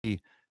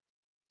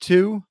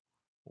two,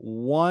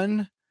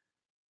 one,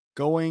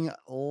 going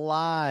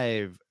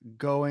live,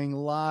 going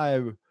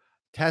live.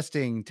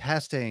 Testing,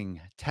 testing,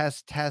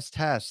 testing,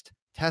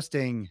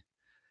 testing,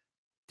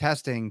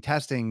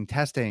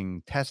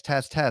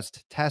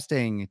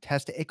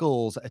 test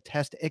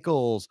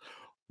ickles.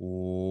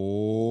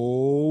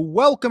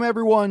 Welcome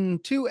everyone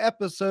to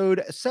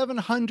episode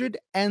 700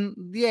 and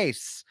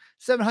yes,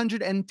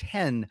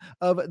 710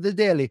 of the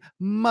Daily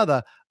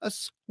Mother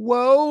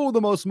Swole,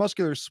 the most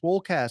muscular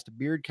swolecast,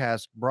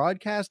 beardcast,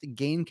 broadcast,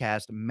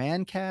 gamecast,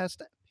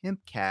 mancast,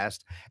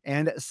 pimpcast,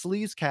 and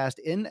sleazecast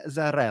in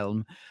the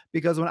realm.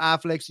 Because when I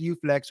flex, you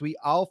flex, we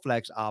all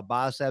flex our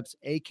biceps,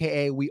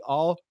 aka we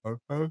all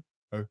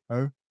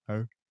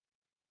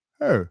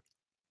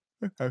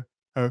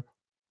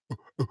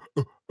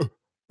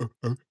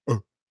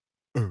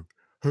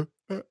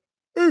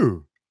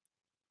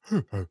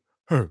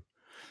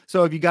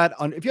so if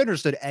you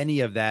understood any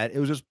of that, it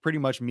was just pretty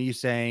much me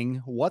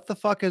saying, "What the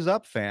fuck is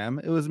up, fam?"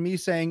 It was me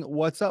saying,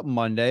 "What's up,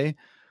 Monday?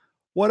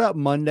 What up,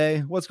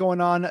 Monday? What's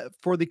going on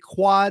for the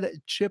quad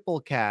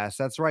chipple cast?"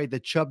 That's right, the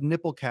chub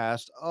nipple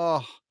cast.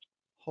 Oh,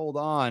 hold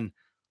on.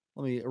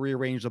 Let me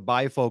rearrange the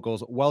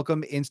bifocals.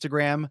 Welcome,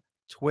 Instagram,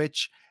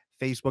 Twitch,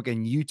 Facebook,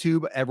 and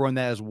YouTube. Everyone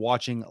that is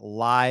watching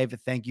live,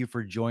 thank you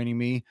for joining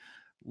me.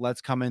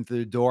 Let's come in through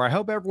the door. I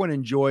hope everyone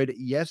enjoyed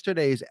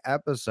yesterday's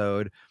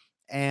episode.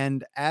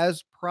 And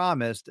as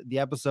promised, the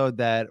episode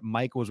that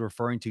Mike was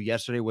referring to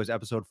yesterday was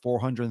episode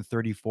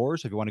 434.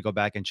 So if you want to go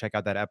back and check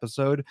out that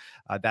episode,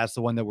 that's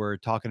the one that we're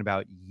talking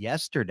about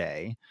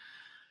yesterday.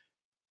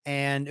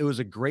 And it was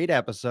a great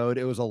episode.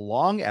 It was a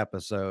long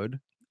episode,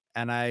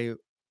 and I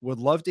would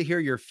love to hear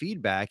your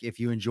feedback if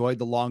you enjoyed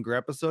the longer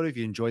episode, if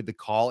you enjoyed the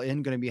call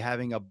in. Going to be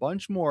having a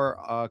bunch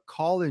more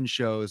call in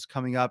shows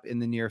coming up in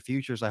the near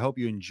future. So I hope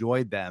you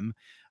enjoyed them.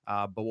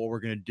 But what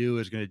we're going to do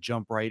is going to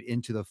jump right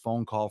into the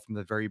phone call from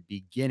the very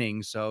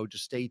beginning. So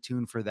just stay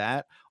tuned for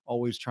that.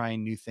 Always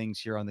trying new things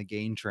here on the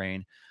Gain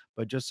Train.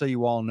 But just so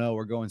you all know,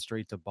 we're going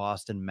straight to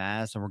Boston,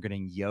 Mass, and we're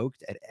getting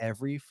yoked at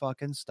every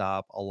fucking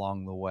stop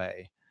along the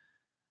way.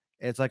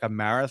 It's like a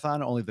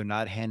marathon, only they're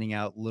not handing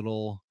out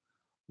little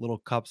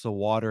cups of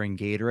water and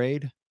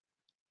Gatorade.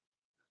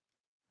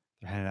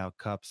 They're handing out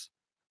cups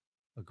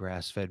of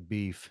grass-fed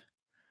beef.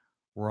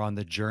 We're on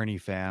the journey,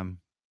 fam.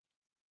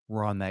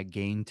 We're on that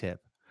gain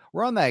tip.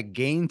 We're on that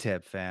gain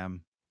tip,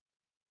 fam.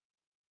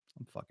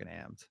 I'm fucking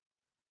amped.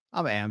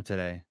 I'm amped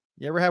today.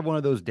 You ever have one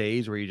of those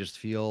days where you just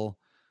feel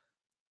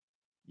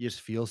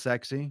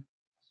sexy?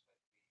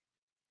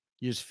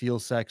 You just feel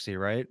sexy,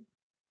 right?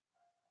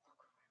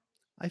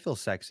 I feel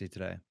sexy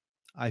today.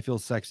 I feel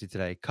sexy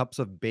today. Cups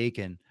of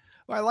bacon.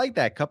 Oh, I like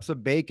that. Cups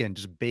of bacon,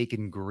 just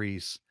bacon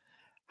grease.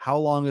 How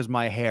long is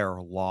my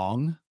hair?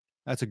 Long?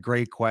 That's a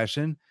great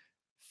question.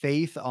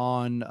 Faith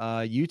on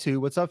YouTube.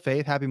 What's up,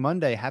 Faith? Happy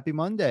Monday. Happy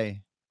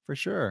Monday for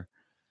sure.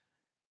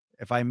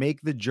 If I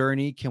make the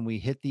journey, can we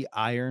hit the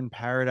Iron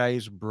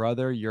Paradise,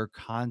 brother? Your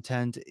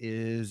content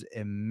is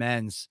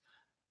immense.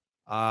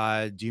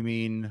 Do you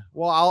mean,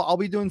 well, I'll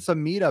be doing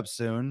some meetups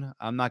soon.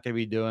 I'm not gonna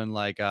be doing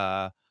like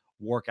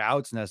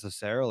workouts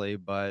necessarily,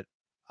 but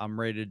I'm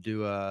ready to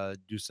do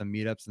some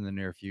meetups in the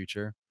near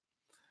future.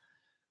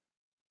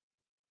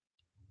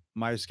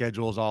 My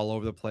schedule is all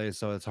over the place,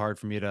 so it's hard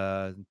for me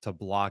to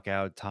block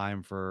out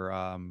time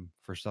for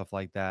stuff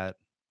like that.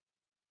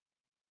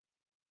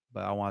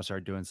 But I want to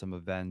start doing some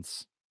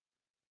events,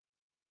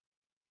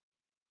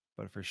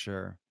 but for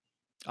sure.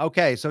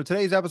 Okay, so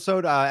today's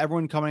episode,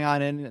 everyone coming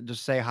on in,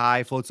 just say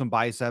hi, float some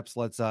biceps.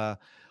 Let's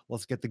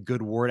get the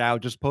good word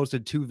out. Just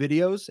posted two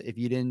videos. If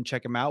you didn't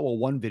check them out, well,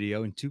 one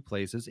video in two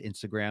places,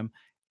 Instagram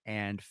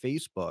and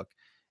Facebook.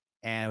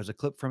 And it was a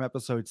clip from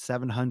episode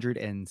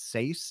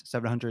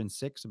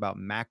 706 about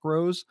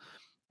macros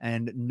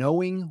and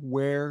knowing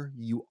where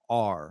you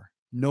are.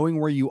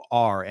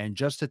 And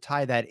just to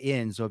tie that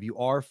in, so if you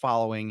are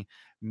following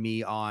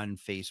me on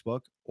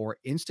Facebook or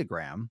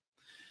Instagram,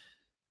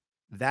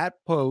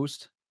 that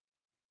post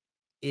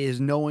is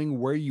knowing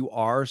where you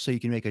are so you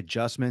can make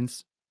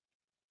adjustments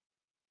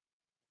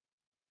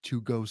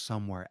to go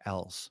somewhere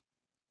else.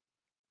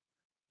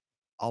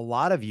 A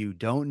lot of you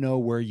don't know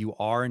where you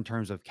are in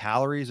terms of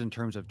calories, in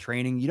terms of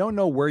training. You don't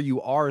know where you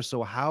are.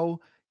 So, how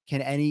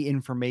can any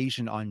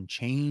information on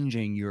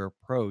changing your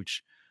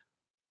approach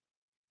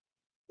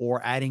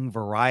or adding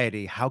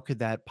variety, how could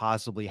that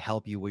possibly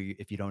help you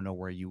if you don't know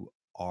where you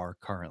are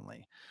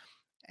currently?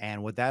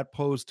 And what that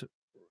post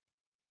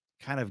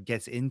kind of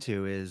gets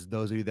into is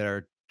those of you that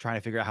are trying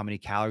to figure out how many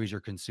calories you're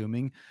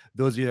consuming,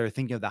 those of you that are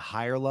thinking of the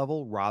higher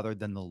level rather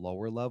than the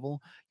lower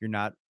level, you're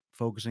not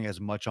focusing as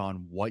much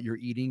on what you're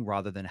eating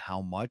rather than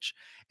how much.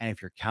 And if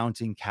you're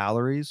counting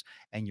calories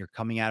and you're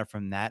coming at it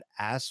from that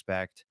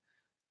aspect,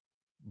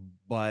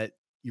 but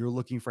you're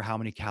looking for how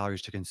many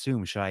calories to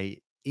consume, should I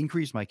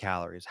increase my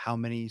calories? How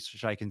many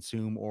should I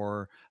consume,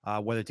 or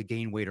whether to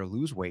gain weight or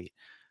lose weight?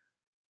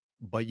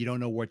 But you don't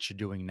know what you're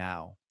doing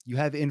now. You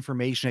have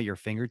information at your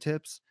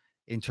fingertips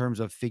in terms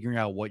of figuring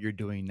out what you're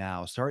doing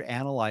now. Start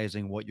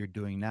analyzing what you're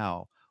doing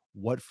now.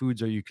 What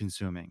foods are you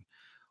consuming?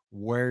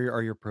 Where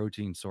are your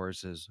protein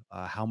sources?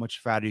 How much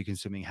fat are you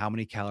consuming? How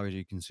many calories are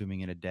you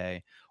consuming in a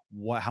day?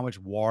 How much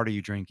water are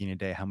you drinking a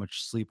day? How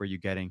much sleep are you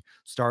getting?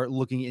 Start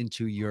looking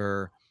into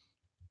your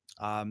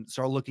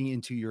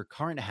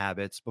current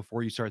habits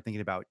before you start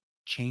thinking about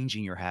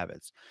changing your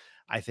habits.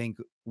 I think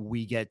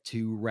we get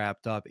too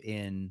wrapped up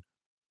in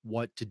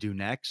what to do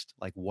next,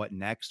 like what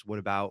next? What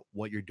about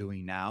what you're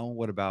doing now?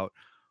 What about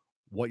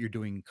what you're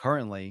doing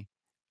currently?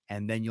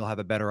 And then you'll have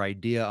a better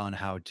idea on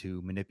how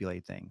to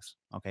manipulate things,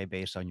 okay,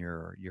 based on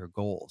your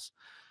goals.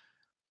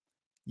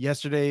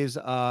 Yesterday's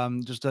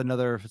just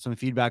another some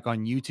feedback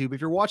on YouTube.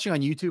 If you're watching on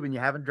YouTube and you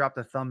haven't dropped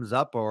a thumbs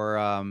up or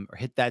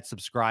hit that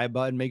subscribe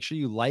button, make sure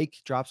you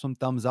drop some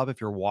thumbs up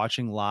if you're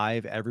watching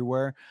live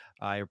everywhere.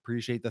 I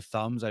appreciate the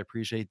thumbs. I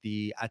appreciate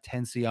the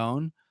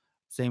attention.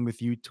 Same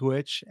with you,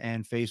 Twitch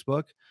and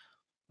Facebook.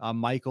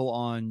 Michael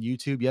on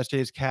YouTube.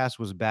 Yesterday's cast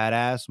was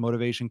badass.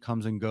 Motivation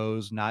comes and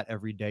goes. Not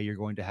every day you're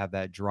going to have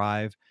that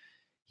drive.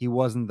 He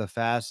wasn't the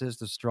fastest,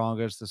 the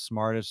strongest, the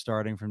smartest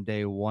starting from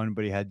day one,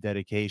 but he had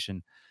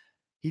dedication.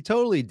 He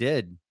totally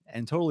did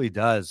and totally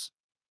does.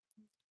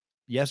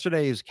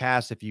 Yesterday's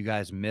cast, if you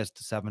guys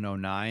missed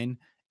 709,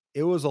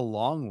 it was a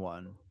long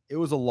one. It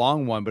was a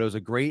long one, but it was a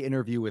great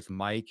interview with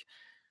Mike.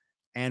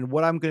 And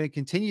what I'm going to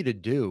continue to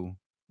do,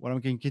 what I'm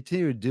going to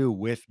continue to do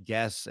with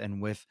guests and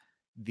with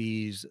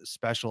these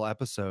special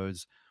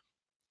episodes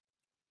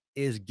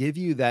is give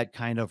you that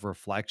kind of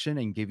reflection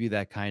and give you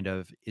that kind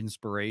of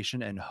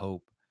inspiration and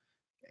hope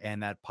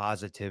and that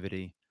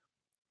positivity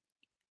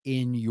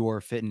in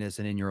your fitness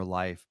and in your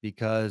life,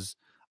 because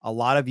a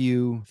lot of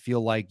you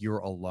feel like you're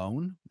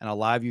alone and a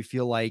lot of you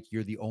feel like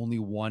you're the only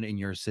one in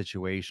your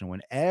situation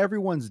when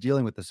everyone's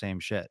dealing with the same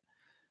shit.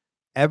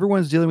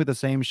 Everyone's dealing with the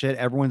same shit.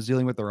 Everyone's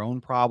dealing with their own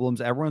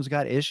problems. Everyone's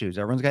got issues.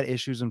 Everyone's got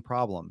issues and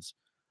problems.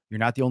 You're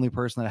not the only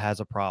person that has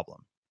a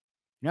problem.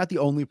 You're not the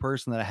only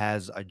person that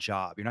has a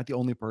job. You're not the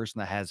only person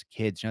that has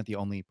kids. You're not the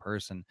only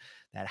person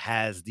that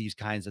has these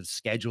kinds of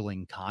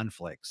scheduling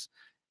conflicts.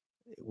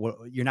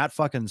 You're not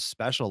fucking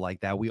special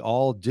like that. We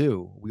all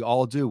do. We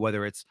all do,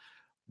 whether it's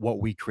what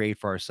we create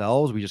for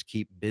ourselves, we just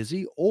keep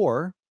busy,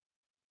 or,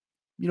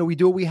 we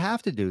do what we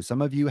have to do.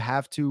 Some of you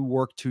have to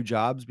work two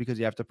jobs because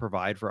you have to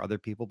provide for other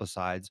people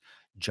besides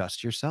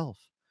just yourself.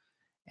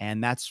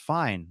 And that's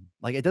fine.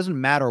 Like, it doesn't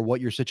matter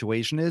what your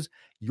situation is.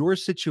 Your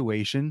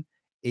situation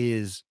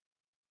is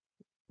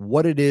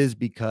what it is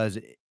because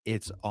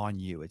it's on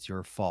you. It's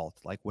your fault.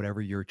 Like,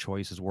 whatever your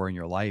choices were in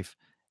your life,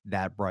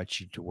 that brought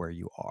you to where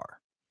you are.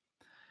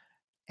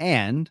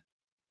 And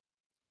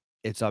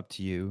it's up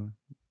to you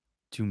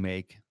to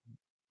make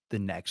the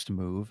next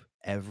move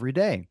every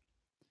day.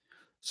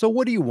 So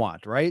what do you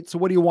want, right? So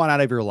what do you want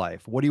out of your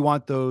life? What do you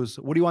want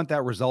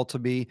that result to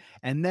be?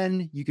 And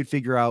then you could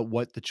figure out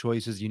what the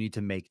choices you need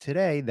to make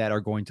today that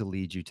are going to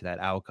lead you to that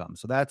outcome.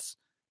 So that's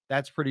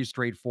pretty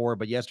straightforward.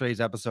 But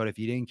yesterday's episode, if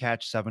you didn't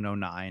catch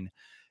 709,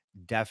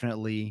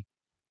 definitely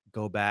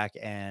go back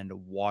and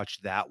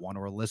watch that one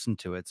or listen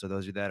to it. So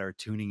those of you that are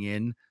tuning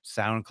in,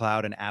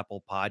 SoundCloud and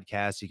Apple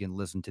Podcasts, you can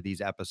listen to these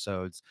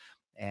episodes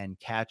and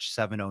catch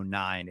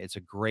 709. It's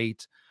a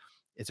great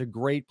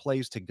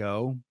place to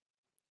go.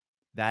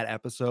 That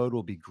episode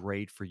will be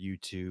great for you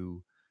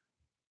to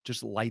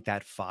just light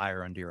that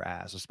fire under your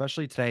ass,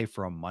 especially today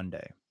for a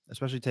Monday.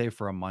 Especially today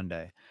for a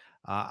Monday.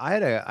 I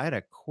had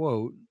a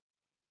quote.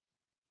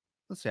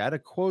 Let's see. I had a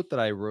quote that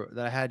I wrote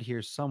that I had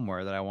here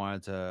somewhere that I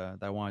wanted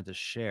to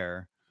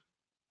share.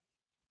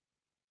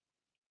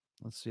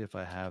 Let's see if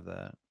I have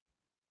that.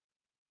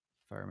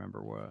 If I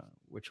remember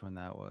which one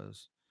that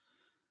was.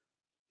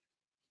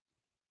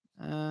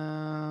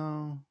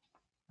 Uh,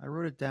 I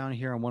wrote it down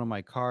here on one of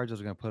my cards. I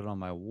was going to put it on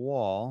my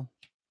wall.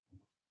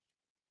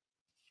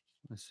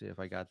 Let's see if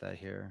I got that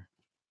here.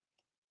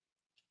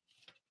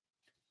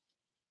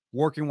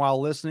 Working while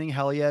listening.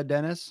 Hell yeah,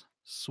 Dennis.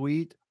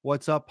 Sweet.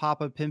 What's up,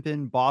 Papa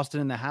Pimpin?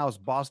 Boston in the house.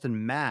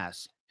 Boston,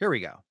 Mass. Here we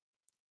go.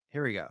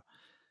 Here we go.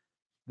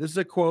 This is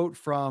a quote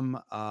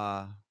from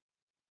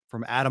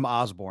Adam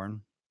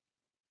Osborne,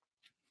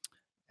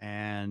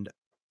 and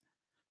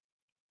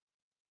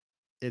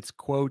it's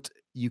quote,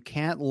 "You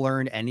can't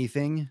learn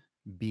anything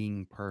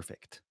being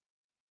perfect.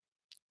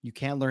 You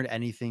can't learn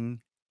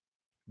anything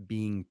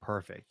being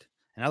perfect."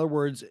 In other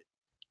words,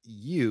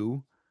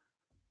 you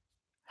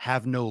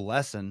have no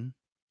lesson,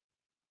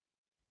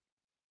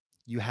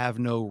 you have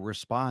no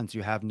response,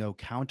 you have no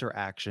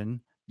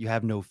counteraction, you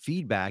have no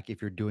feedback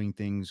if you're doing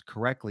things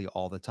correctly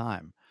all the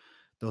time.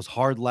 Those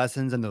hard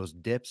lessons and those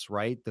dips,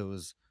 right?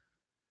 Those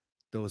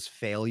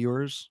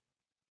failures,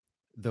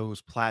 those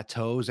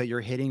plateaus that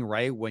you're hitting,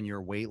 right? When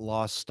your weight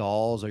loss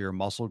stalls or your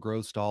muscle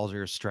growth stalls or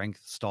your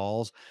strength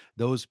stalls,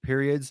 those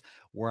periods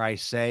where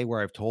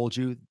I've told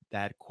you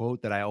that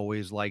quote that I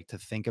always like to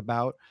think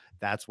about,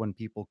 that's when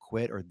people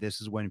quit, or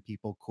this is when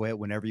people quit.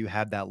 Whenever you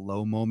have that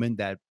low moment,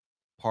 that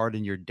part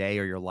in your day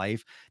or your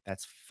life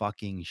that's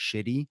fucking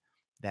shitty,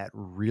 that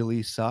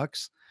really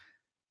sucks,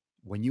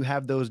 When you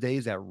have those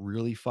days that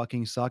really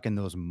fucking suck in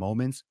those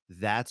moments,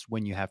 that's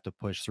when you have to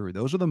push through.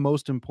 Those are the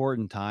most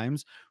important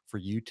times for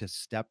you to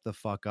step the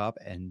fuck up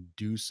and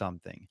do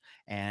something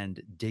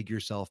and dig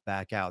yourself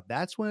back out.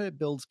 That's when it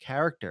builds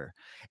character.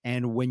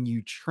 And when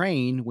you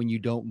train when you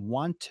don't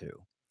want to,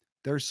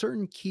 there are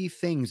certain key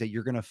things that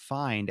you're going to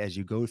find as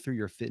you go through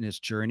your fitness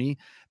journey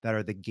that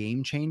are the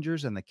game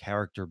changers and the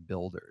character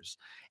builders.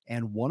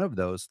 And one of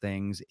those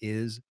things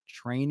is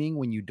training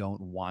when you don't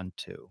want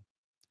to,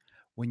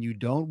 when you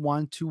don't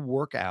want to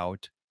work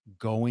out,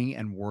 going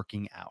and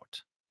working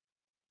out.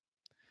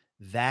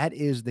 That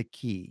is the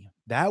key.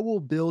 That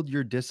will build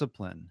your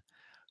discipline.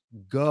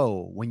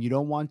 Go when you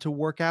don't want to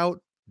work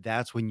out.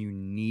 That's when you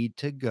need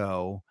to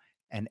go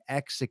and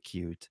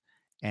execute.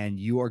 And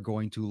you are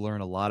going to learn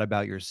a lot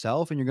about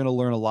yourself and you're going to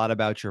learn a lot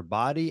about your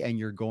body and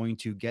you're going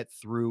to get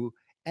through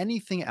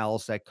anything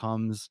else that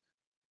comes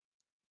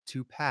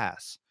to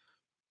pass.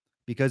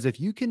 Because if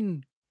you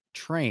can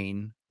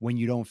train when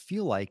you don't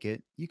feel like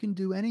it, you can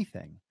do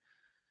anything.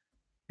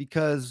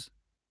 Because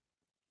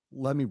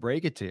let me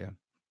break it to you,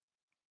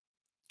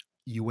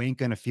 you ain't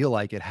gonna feel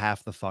like it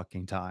half the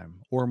fucking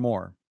time or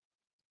more.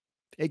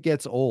 It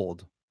gets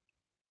old.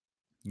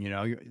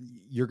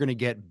 You're gonna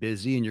get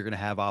busy and you're gonna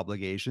have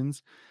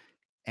obligations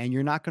and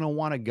you're not gonna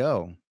wanna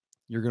go.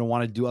 You're gonna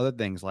wanna do other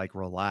things like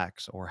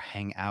relax or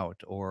hang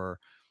out or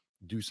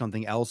do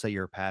something else that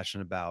you're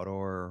passionate about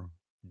or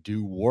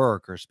do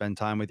work or spend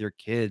time with your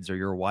kids or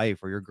your wife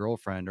or your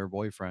girlfriend or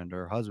boyfriend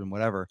or husband,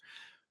 whatever.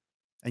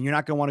 And you're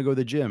not gonna wanna go to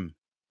the gym,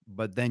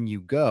 but then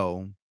you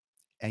go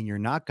and you're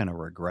not gonna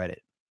regret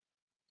it.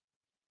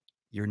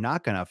 You're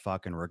not gonna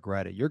fucking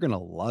regret it. You're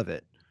gonna love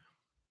it.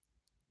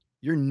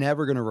 You're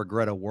never gonna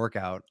regret a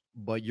workout,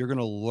 but you're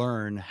gonna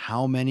learn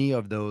how many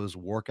of those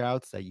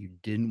workouts that you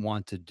didn't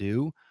want to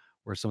do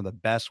were some of the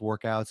best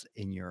workouts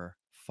in your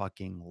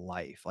fucking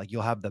life. Like,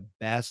 you'll have the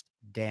best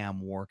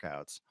damn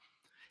workouts,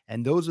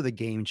 and those are the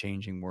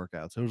game-changing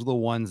workouts. Those are the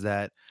ones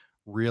that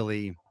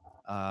really,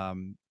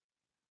 um,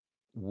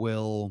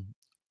 will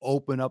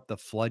open up the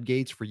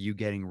floodgates for you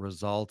getting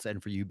results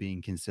and for you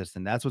being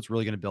consistent. That's what's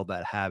really gonna build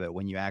that habit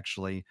when you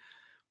actually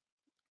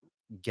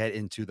get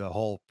into the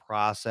whole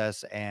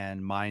process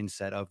and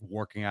mindset of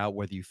working out,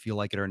 whether you feel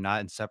like it or not,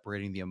 and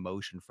separating the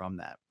emotion from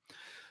that.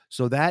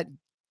 So that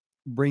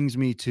brings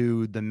me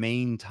to the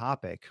main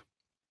topic.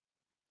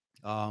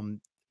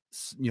 Um,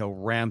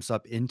 Ramps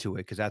up into it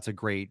because that's a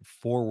great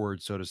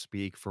forward, so to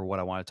speak, for what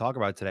I want to talk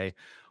about today.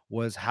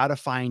 Was how to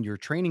find your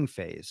training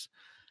phase.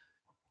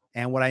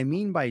 And what I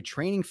mean by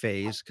training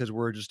phase, because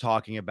we're just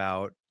talking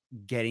about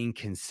getting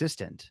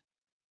consistent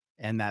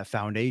and that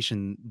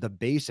foundation, the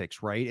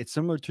basics, right? It's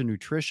similar to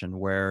nutrition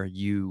where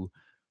you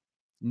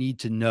need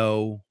to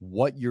know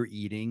what you're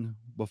eating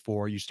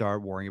before you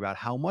start worrying about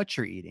how much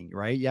you're eating,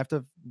 right? You have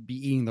to be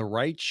eating the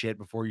right shit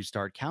before you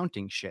start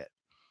counting shit.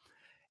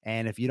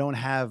 And if you don't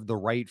have the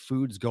right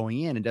foods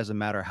going in, it doesn't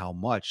matter how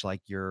much,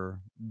 like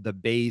the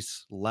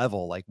base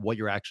level, like what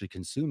you're actually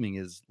consuming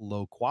is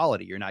low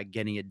quality. You're not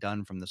getting it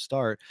done from the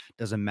start.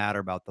 Doesn't matter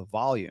about the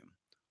volume.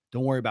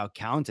 Don't worry about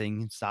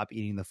counting. Stop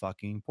eating the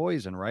fucking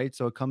poison, right?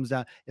 So it comes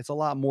down, it's a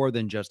lot more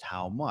than just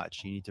how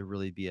much. You need to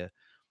really be a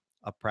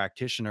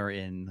practitioner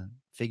in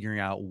figuring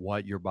out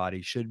what your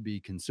body should be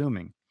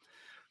consuming.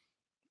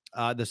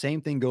 The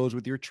same thing goes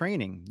with your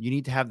training. You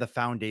need to have the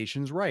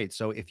foundations right.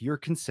 So if you're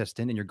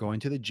consistent and you're going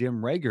to the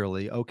gym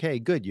regularly, okay,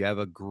 good. You have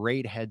a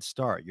great head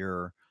start.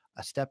 You're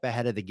a step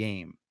ahead of the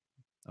game.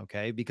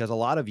 Okay. Because a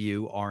lot of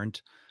you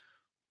aren't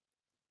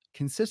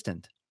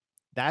consistent.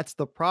 That's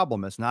the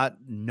problem. It's not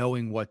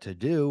knowing what to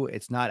do.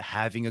 It's not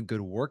having a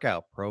good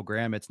workout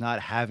program. It's not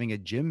having a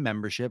gym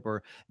membership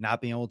or not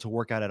being able to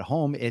work out at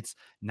home. It's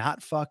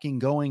not fucking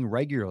going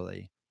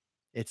regularly.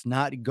 It's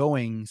not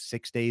going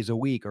 6 days a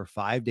week or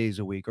 5 days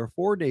a week or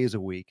 4 days a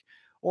week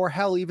or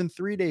hell, even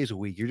 3 days a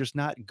week. You're just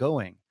not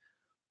going.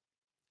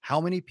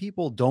 How many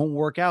people don't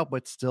work out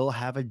but still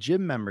have a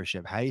gym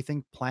membership? How do you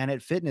think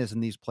Planet Fitness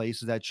and these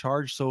places that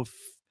charge so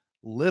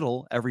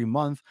little every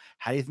month,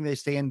 how do you think they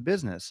stay in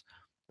business?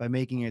 By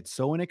making it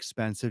so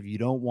inexpensive, you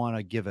don't want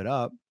to give it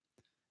up,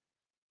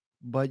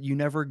 but you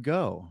never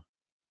go.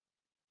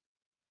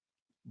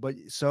 But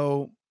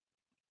so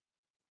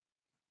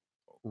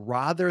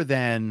rather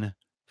than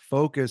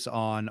focus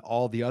on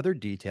all the other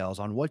details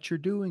on what you're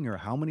doing or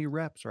how many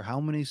reps or how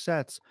many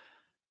sets,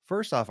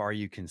 first off, are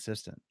you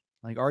consistent?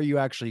 Like, are you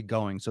actually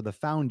going? So the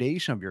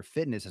foundation of your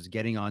fitness is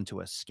getting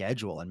onto a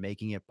schedule and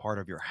making it part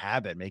of your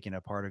habit, making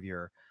it part of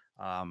your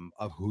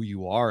of who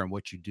you are and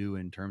what you do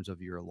in terms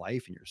of your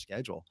life and your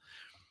schedule.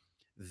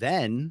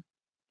 Then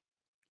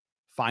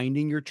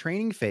finding your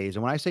training phase.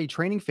 And when I say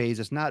training phase,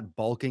 it's not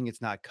bulking,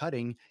 it's not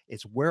cutting,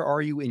 it's where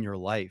are you in your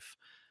life?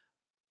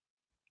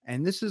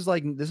 And this is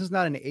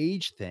not an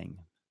age thing.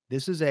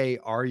 This is a,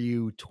 are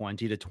you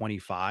 20 to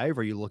 25?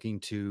 Are you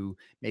looking to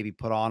maybe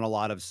put on a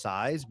lot of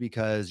size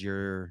because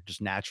you're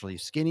just naturally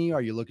skinny?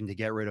 Are you looking to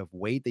get rid of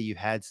weight that you've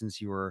had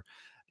since you were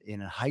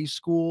in high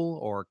school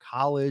or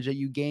college that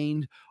you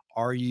gained?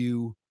 Are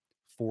you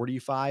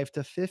 45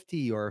 to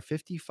 50 or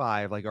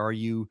 55? Like, are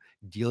you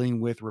dealing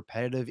with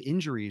repetitive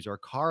injuries or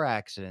car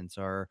accidents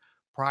or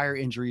prior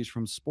injuries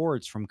from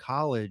sports, from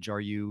college? Are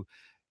you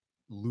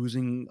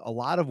losing a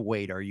lot of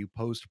weight? Are you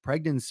post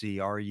pregnancy?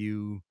 Are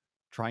you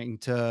trying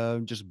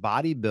to just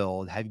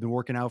bodybuild? Have you been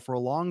working out for a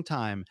long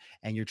time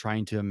and you're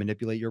trying to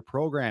manipulate your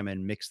program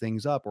and mix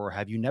things up? Or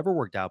have you never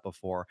worked out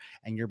before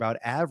and you're about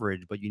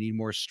average, but you need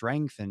more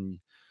strength and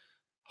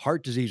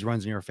heart disease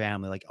runs in your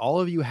family? Like, all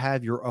of you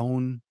have your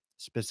own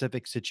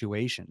specific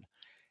situation.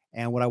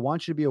 And what I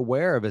want you to be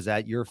aware of is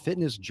that your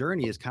fitness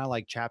journey is kind of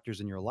like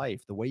chapters in your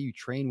life. The way you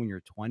train when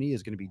you're 20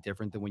 is going to be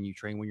different than when you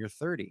train when you're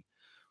 30.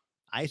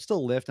 I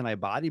still lift and I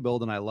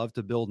bodybuild and I love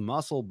to build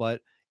muscle, but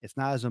it's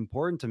not as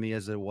important to me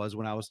as it was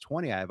when I was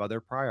 20. I have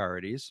other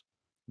priorities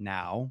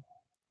now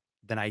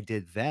than I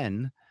did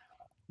then.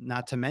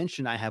 Not to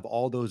mention, I have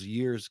all those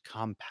years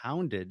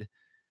compounded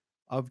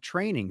of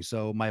training.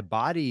 So my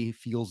body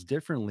feels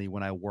differently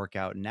when I work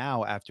out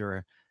now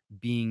after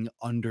being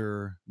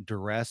under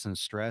duress and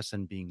stress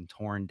and being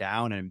torn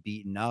down and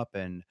beaten up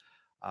and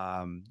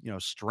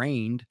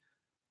strained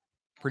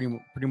pretty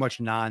much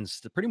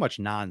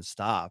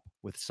nonstop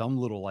with some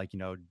little like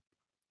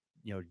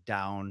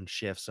down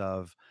shifts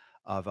of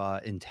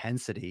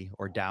intensity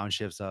or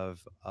downshifts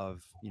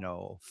of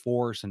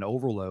force and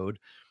overload,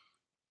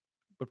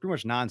 but pretty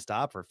much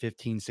nonstop for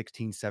 15,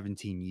 16,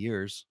 17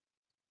 years.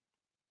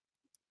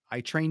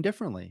 I train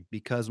differently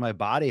because my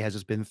body has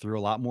just been through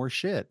a lot more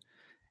shit.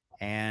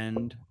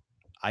 And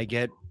I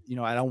get,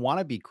 I don't want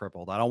to be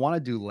crippled. I don't want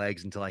to do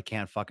legs until I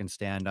can't fucking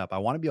stand up. I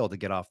want to be able to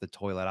get off the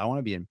toilet. I want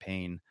to be in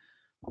pain.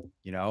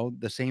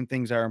 The same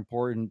things that are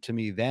important to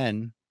me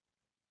then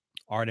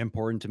aren't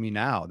important to me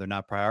now. They're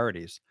not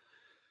priorities.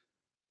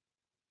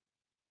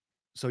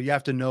 So you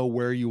have to know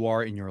where you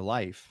are in your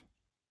life.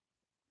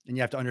 And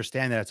you have to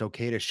understand that it's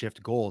okay to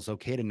shift goals. It's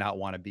okay to not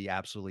want to be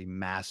absolutely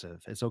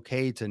massive. It's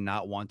okay to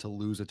not want to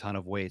lose a ton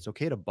of weight. It's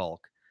okay to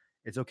bulk.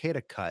 It's okay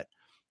to cut.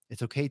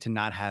 It's okay to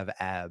not have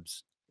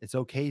abs. It's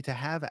okay to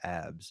have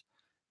abs,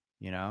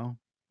 you know?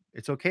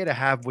 It's okay to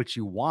have what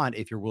you want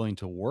if you're willing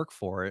to work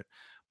for it,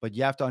 but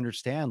you have to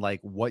understand like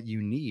what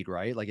you need,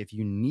 right? Like if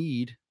you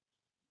need,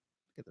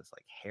 look at this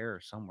like hair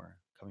somewhere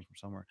coming from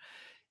somewhere.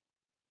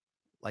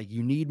 Like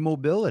you need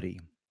mobility.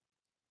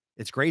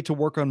 It's great to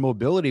work on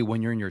mobility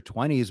when you're in your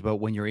 20s, but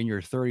when you're in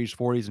your 30s,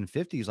 40s, and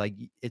 50s, like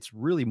it's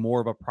really more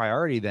of a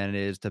priority than it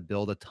is to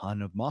build a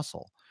ton of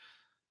muscle.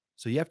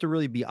 So you have to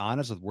really be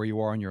honest with where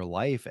you are in your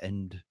life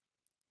and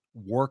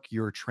work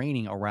your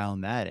training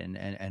around that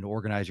and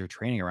organize your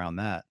training around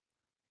that.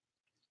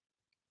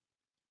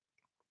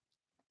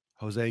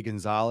 Jose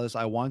Gonzalez,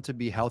 I want to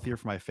be healthier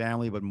for my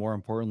family, but more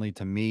importantly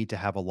to me to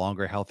have a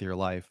longer, healthier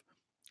life.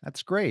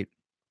 That's great.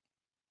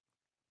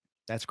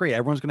 That's great.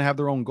 Everyone's going to have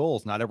their own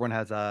goals. Not everyone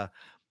has a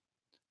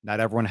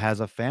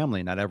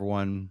family. Not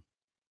everyone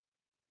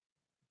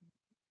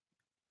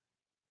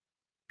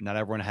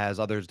has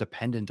others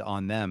dependent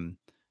on them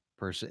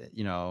per se,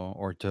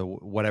 or to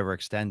whatever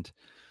extent.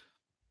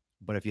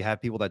 But if you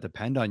have people that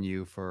depend on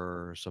you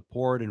for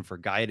support and for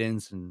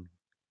guidance and,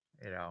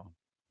 you know,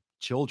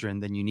 children,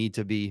 then you need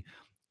to be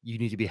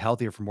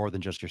healthier for more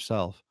than just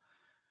yourself.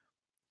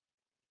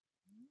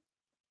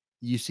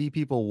 You see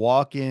people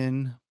walk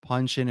in,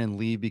 punch in, and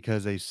leave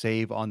because they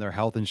save on their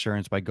health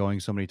insurance by going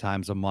so many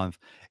times a month.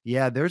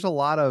 Yeah, there's a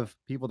lot of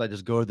people that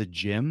just go to the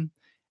gym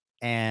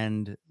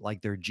and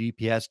like their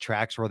GPS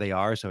tracks where they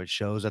are. So it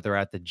shows that they're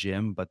at the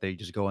gym, but they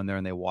just go in there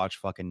and they watch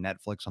fucking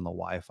Netflix on the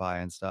Wi Fi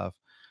and stuff.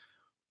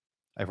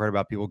 I've heard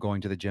about people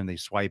going to the gym, they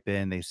swipe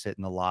in, they sit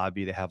in the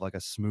lobby, they have like a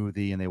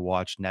smoothie and they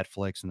watch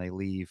Netflix and they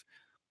leave.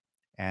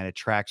 And it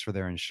tracks for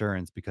their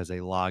insurance because they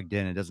logged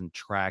in. It doesn't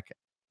track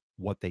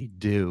what they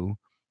do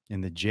in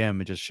the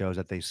gym. It just shows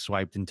that they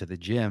swiped into the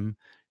gym.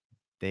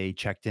 They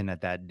checked in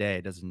at that day.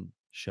 It doesn't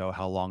show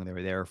how long they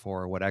were there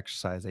for or what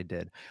exercise they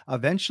did.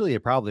 Eventually,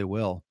 it probably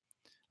will.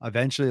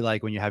 Eventually,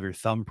 like when you have your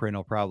thumbprint,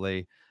 it'll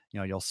probably,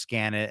 you'll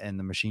scan it and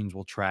the machines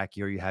will track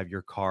you, or you have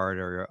your card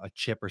or a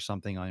chip or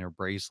something on your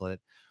bracelet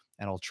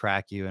and it'll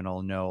track you and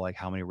it'll know like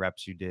how many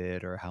reps you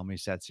did or how many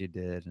sets you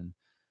did. And,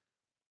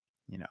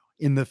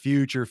 in the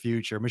future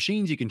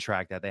machines, you can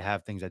track that. They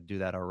have things that do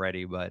that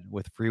already. But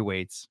with free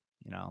weights,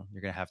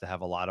 you're going to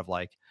have a lot of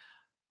like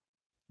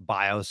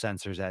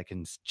biosensors that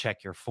can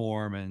check your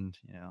form and,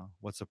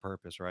 what's the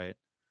purpose, right?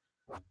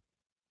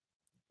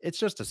 It's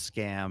just a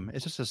scam.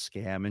 It's just a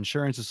scam.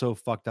 Insurance is so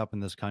fucked up in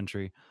this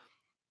country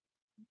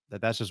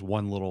that's just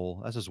one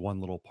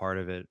little part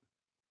of it.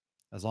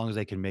 As long as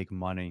they can make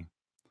money,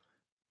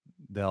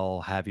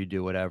 they'll have you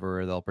do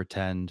whatever. They'll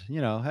pretend,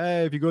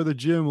 hey, if you go to the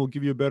gym, we'll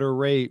give you a better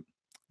rate.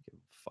 Give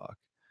a fuck.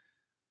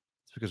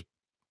 It's because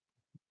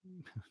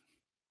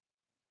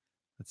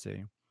let's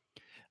see.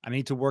 I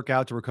need to work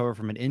out to recover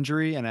from an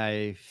injury, and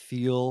I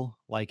feel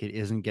like it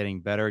isn't getting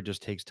better. It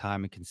just takes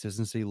time and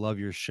consistency. Love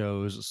your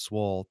shows,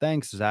 Swole.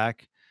 Thanks,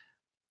 Zach.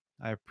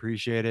 I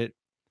appreciate it.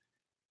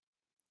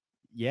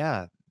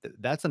 Yeah,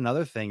 that's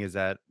another thing is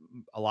that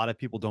a lot of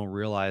people don't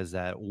realize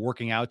that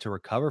working out to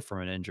recover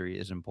from an injury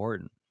is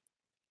important.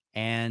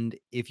 And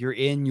if you're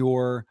in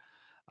your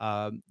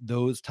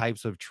those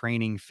types of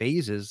training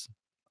phases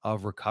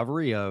of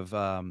recovery, of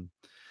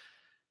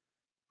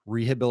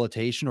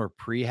rehabilitation or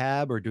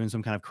prehab, or doing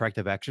some kind of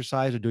corrective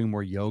exercise, or doing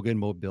more yoga and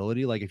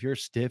mobility, like if you're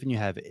stiff and you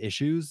have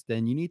issues,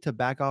 then you need to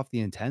back off the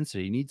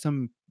intensity. You need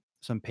some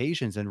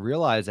patience and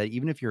realize that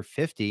even if you're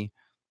 50,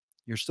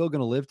 you're still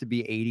going to live to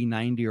be 80,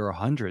 90, or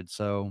 100.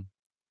 So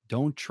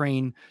don't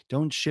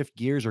shift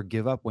gears or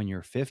give up when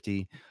you're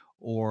 50,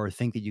 or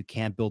think that you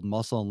can't build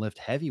muscle and lift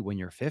heavy when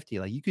you're 50.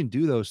 Like, you can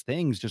do those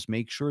things. Just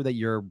make sure that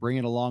you're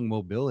bringing along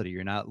mobility.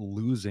 You're not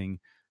losing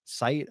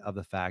sight of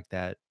the fact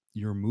that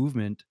your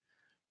movement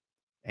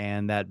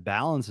and that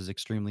balance is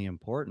extremely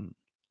important.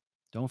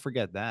 Don't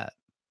forget that.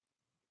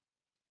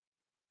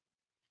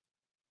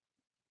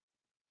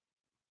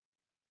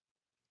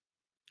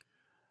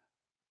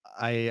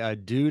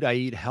 Dude, I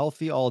eat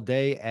healthy all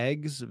day: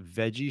 eggs,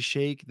 veggie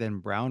shake, then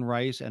brown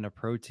rice and a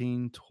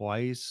protein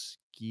twice,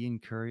 ghee and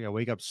curry. I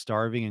wake up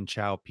starving and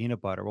chow peanut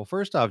butter. Well,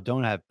 first off,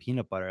 don't have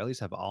peanut butter, at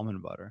least have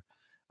almond butter.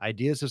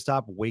 Ideas to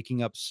stop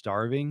waking up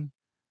starving.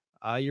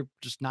 You're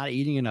just not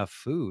eating enough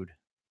food.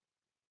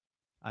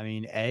 I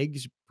mean,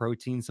 eggs,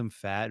 protein, some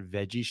fat,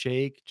 veggie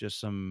shake, just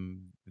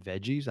some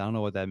veggies. I don't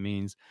know what that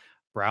means.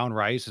 Brown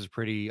rice is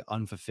pretty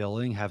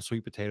unfulfilling. Have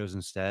sweet potatoes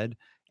instead,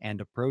 and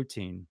a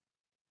protein.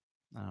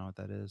 I don't know what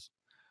that is.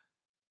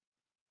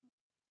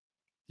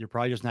 You're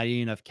probably just not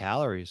eating enough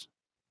calories,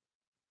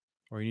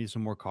 or you need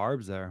some more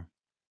carbs there,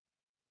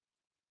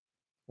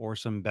 or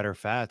some better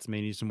fats.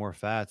 Maybe you need some more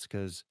fats,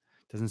 because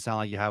it doesn't sound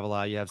like you have a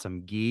lot. You have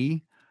some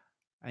ghee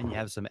and you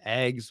have some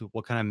eggs.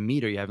 What kind of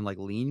meat are you having? Like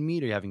lean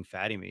meat, or are you having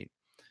fatty meat?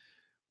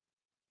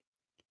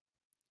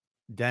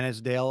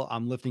 Dennis Dale,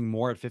 I'm lifting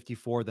more at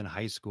 54 than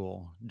high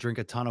school. Drink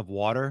a ton of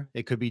water.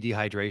 It could be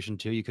dehydration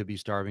too. You could be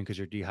starving because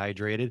you're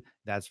dehydrated.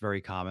 That's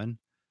very common.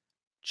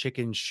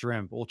 Chicken,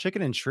 shrimp. Well,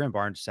 chicken and shrimp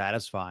aren't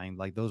satisfying.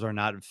 Like, those are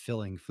not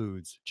filling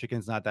foods.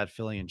 Chicken's not that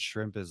filling, and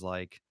shrimp is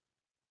like,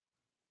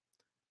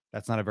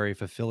 that's not a very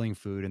fulfilling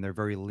food, and they're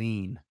very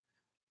lean.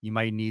 You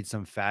might need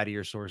some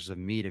fattier sources of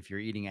meat. If you're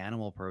eating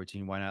animal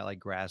protein, why not like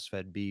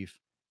grass-fed beef?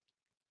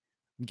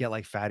 Get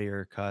like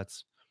fattier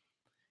cuts.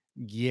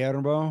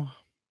 Guillermo,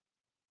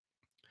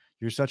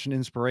 you're such an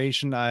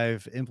inspiration.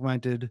 I've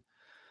implemented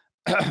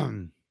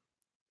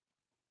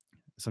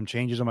some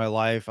changes in my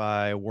life.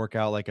 I work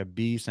out like a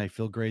beast and I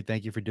feel great.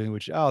 Thank you for doing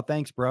what you— oh,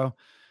 thanks, bro.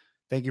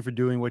 Thank you for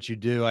doing what you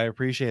do. I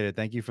appreciate it.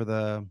 Thank you for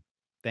the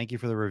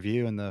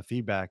review and the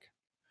feedback.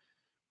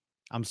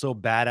 I'm so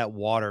bad at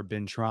water,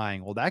 been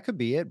trying. Well, that could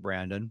be it,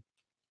 Brandon.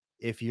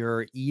 If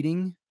you're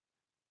eating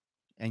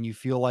and you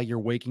feel like you're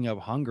waking up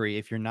hungry,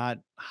 if you're not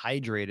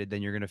hydrated,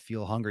 then you're going to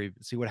feel hungry.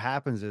 See, what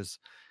happens is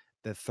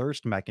the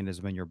thirst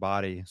mechanism in your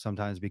body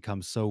sometimes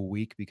becomes so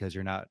weak because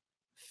you're not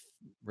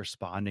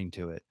responding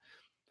to it.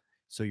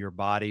 So your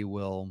body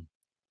will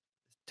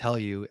tell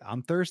you,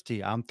 I'm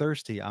thirsty, I'm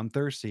thirsty, I'm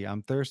thirsty,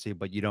 I'm thirsty,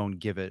 but you don't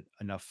give it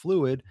enough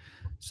fluid.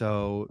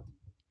 So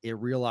it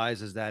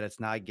realizes that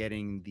it's not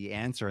getting the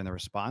answer and the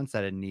response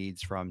that it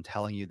needs from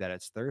telling you that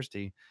it's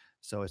thirsty.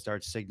 So it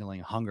starts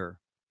signaling hunger.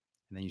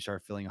 And then you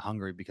start feeling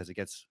hungry because it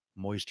gets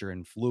moisture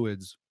and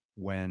fluids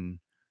when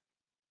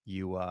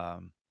you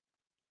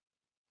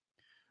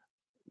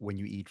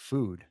eat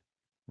food,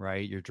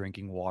 right? You're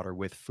drinking water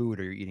with food,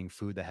 or you're eating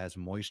food that has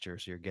moisture,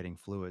 so you're getting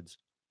fluids.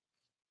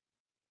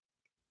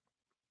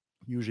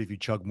 Usually, if you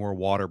chug more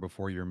water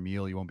before your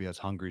meal, you won't be as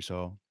hungry.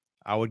 So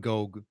I would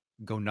go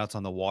nuts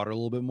on the water a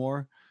little bit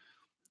more,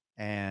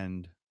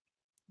 and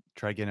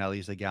try getting at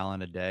least a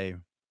gallon a day.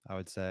 I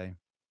would say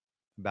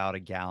about a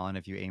gallon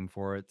if you aim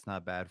for it. It's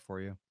not bad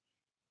for you.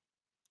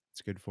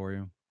 It's good for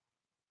you.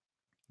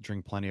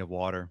 Drink plenty of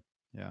water.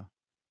 Yeah,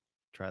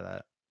 try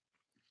that.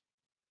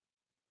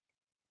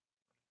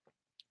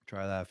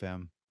 Try that,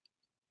 fam.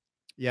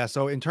 Yeah.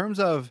 So in terms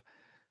of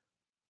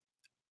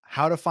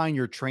how to find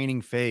your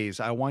training phase,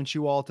 I want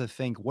you all to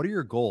think, what are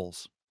your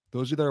goals?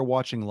 Those of you that are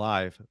watching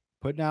live,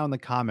 put down in the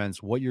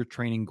comments what your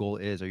training goal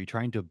is. Are you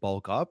trying to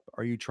bulk up?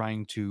 Are you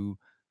trying to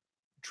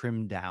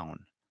trim down?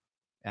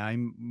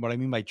 And what I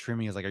mean by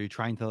trimming is, like, are you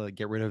trying to like,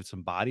 get rid of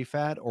some body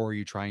fat, or are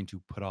you trying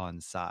to put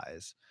on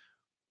size?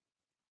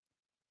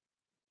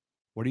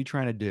 What are you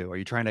trying to do? Are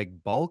you trying to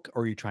bulk,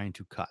 or are you trying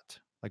to cut?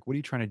 Like, what are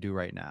you trying to do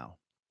right now?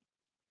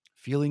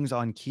 Feelings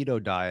on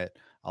keto diet.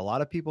 A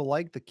lot of people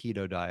like the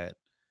keto diet.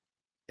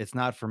 It's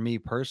not for me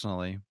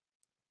personally.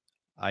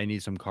 I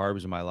need some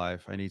carbs in my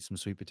life. I need some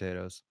sweet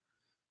potatoes.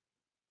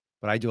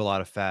 But I do a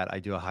lot of fat. I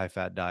do a high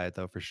fat diet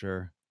though, for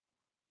sure.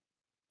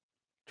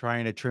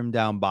 Trying to trim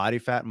down body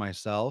fat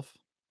myself.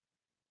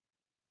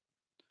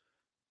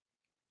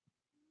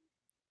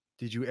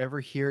 Did you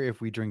ever hear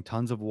if we drink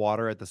tons of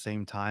water at the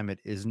same time, it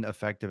isn't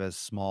effective as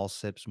small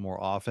sips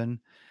more often?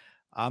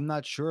 I'm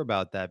not sure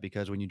about that,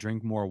 because when you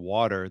drink more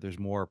water, there's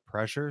more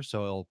pressure.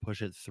 So it'll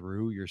push it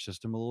through your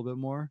system a little bit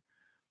more.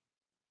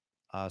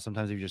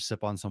 Sometimes if you just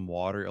sip on some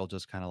water, it'll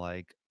just kind of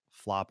like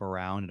flop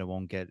around and it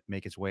won't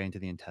make its way into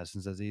the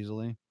intestines as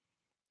easily.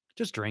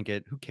 Just drink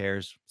it. Who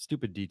cares?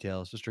 Stupid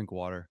details. Just drink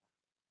water.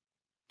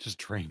 Just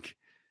drink.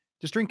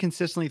 Just drink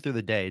consistently through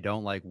the day.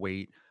 Don't like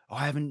wait. Oh,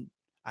 I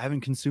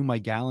haven't consumed my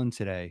gallon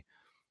today.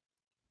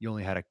 You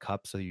only had a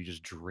cup, so you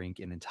just drink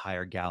an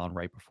entire gallon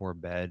right before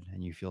bed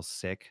and you feel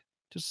sick.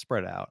 Just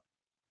spread out.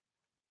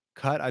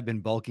 Cut, I've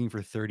been bulking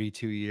for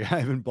 32 years.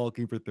 I've been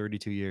bulking for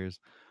 32 years.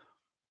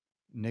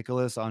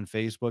 Nicholas on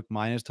Facebook,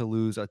 mine is to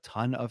lose a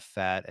ton of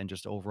fat and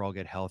just overall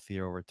get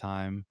healthier over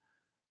time.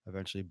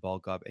 Eventually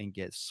bulk up and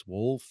get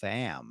swole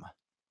fam.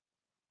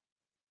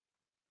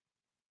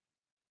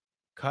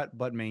 Cut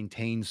but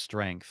maintain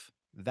strength.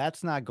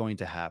 That's not going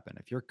to happen.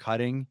 If you're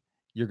cutting,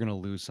 you're going to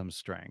lose some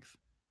strength.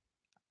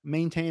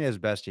 Maintain as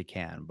best you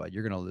can, but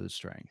you're going to lose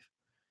strength.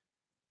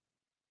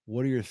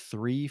 What are your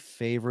three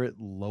favorite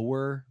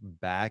lower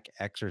back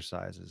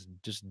exercises?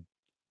 Just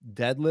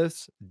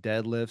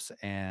deadlifts,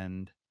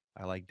 and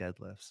I like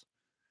deadlifts.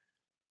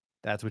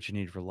 That's what you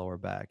need for lower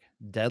back.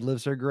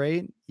 Deadlifts are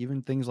great.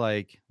 Even things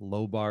like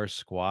low bar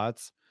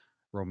squats,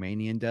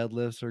 Romanian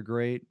deadlifts are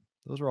great.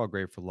 Those are all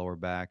great for lower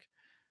back.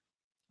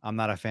 I'm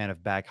not a fan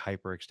of back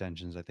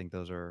hyperextensions. I think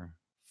those are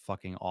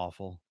fucking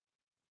awful.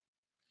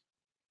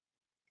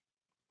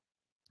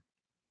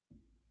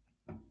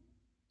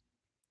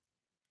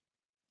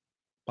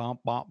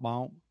 Bump, bump,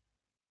 bump.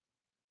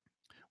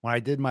 When I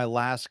did my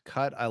last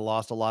cut, I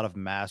lost a lot of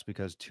mass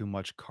because too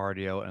much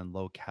cardio and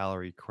low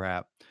calorie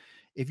crap.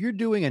 If you're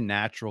doing a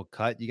natural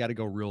cut, you got to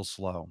go real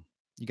slow.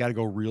 You got to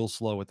go real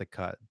slow with the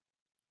cut.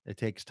 It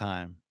takes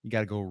time. You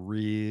got to go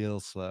real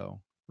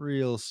slow,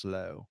 real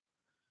slow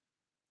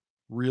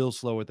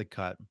with the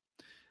cut.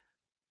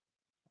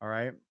 All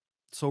right.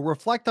 So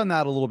reflect on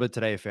that a little bit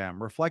today,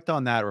 fam. Reflect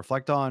on that.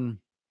 Reflect on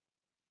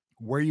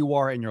where you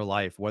are in your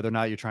life, whether or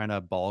not you're trying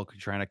to bulk, you're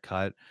trying to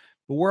cut,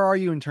 but where are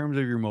you in terms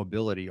of your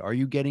mobility? Are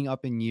you getting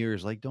up in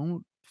years? Like,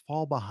 don't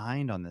fall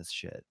behind on this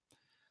shit.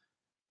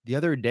 The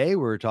other day,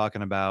 we were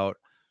talking about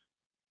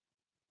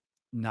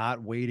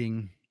not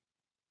waiting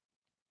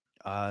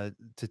uh,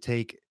 to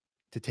take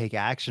to take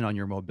action on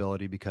your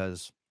mobility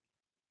because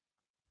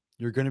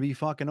you're going to be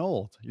fucking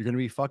old. You're going to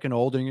be fucking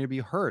old, and you're going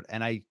to be hurt.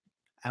 And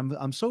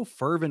I'm so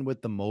fervent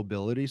with the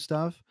mobility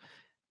stuff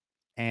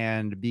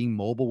and being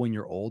mobile when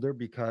you're older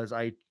because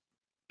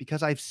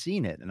I've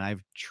seen it and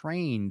I've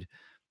trained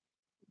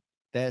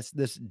this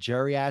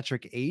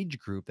geriatric age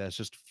group that's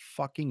just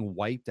fucking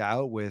wiped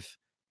out with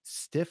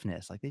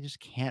stiffness. Like they just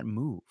can't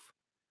move.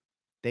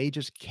 They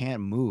just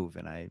can't move.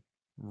 And I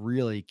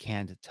really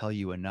can't tell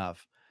you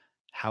enough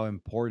how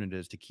important it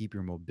is to keep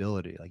your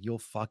mobility. Like you'll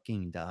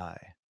fucking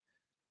die.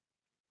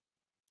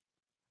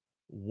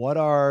 What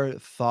are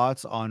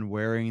thoughts on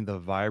wearing the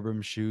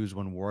Vibram shoes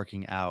when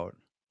working out?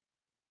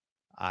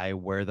 I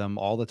wear them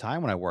all the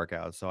time when I work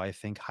out, so I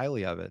think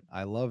highly of it.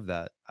 I love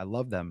that. I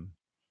love them.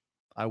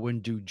 I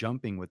wouldn't do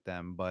jumping with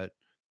them, but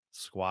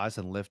squats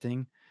and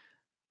lifting,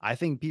 I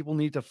think people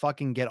need to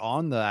fucking get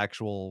on the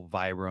actual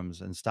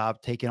Vibrams and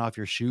stop taking off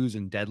your shoes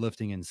and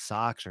deadlifting in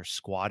socks or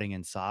squatting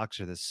in socks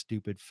or this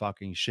stupid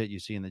fucking shit you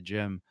see in the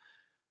gym.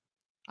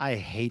 I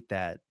hate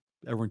that.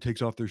 Everyone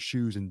takes off their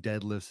shoes and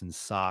deadlifts in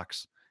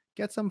socks.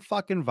 Get some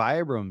fucking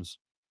Vibrams.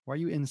 Why are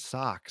you in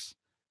socks?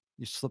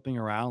 You're slipping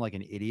around like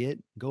an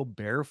idiot. Go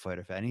barefoot,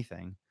 if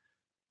anything.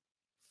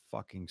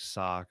 Fucking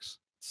socks.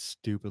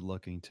 Stupid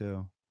looking,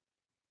 too.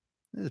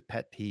 This is a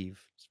pet peeve.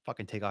 Just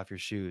fucking take off your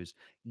shoes.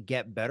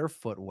 Get better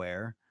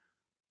footwear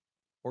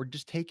or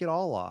just take it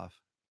all off.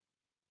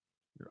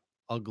 Your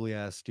ugly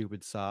ass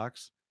stupid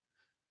socks.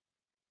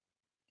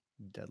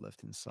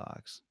 Deadlifting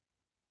socks.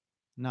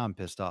 Now I'm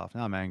pissed off.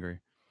 Now I'm angry.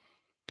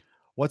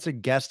 What's a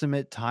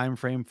guesstimate time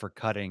frame for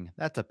cutting?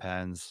 That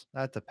depends.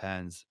 That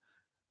depends.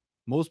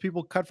 Most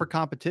people cut for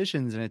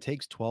competitions and it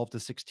takes 12 to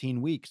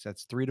 16 weeks.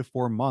 That's 3 to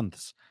 4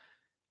 months.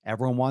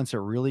 Everyone wants it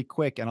really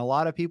quick. And a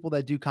lot of people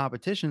that do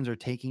competitions are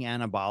taking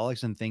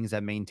anabolics and things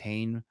that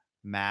maintain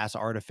mass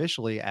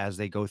artificially as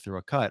they go through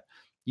a cut.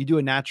 You do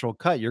a natural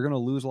cut, you're going to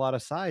lose a lot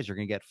of size. You're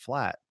going to get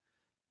flat.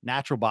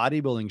 Natural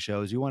bodybuilding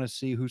shows, you want to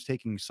see who's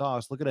taking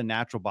sauce. Look at a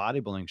natural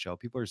bodybuilding show.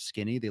 People are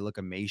skinny, they look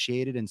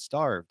emaciated and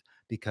starved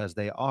because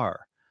they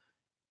are.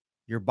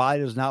 Your body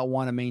does not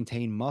want to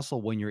maintain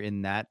muscle when you're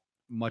in that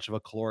much of a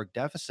caloric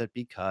deficit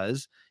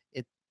because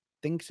it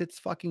thinks it's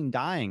fucking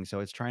dying. So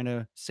it's trying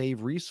to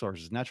save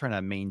resources, not trying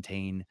to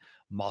maintain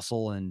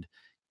muscle and,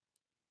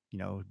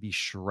 be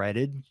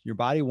shredded. Your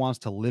body wants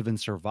to live and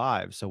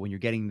survive. So when you're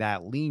getting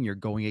that lean, you're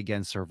going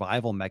against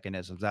survival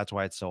mechanisms. That's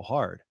why it's so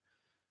hard.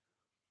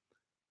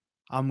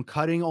 I'm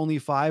cutting only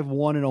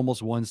 5'1" and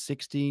almost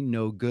 160.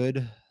 No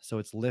good. So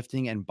it's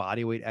lifting and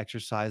body weight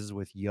exercises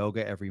with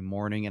yoga every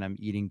morning, and I'm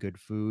eating good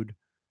food.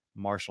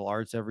 Martial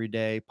arts every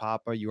day.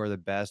 Papa, you are the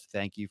best.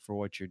 Thank you for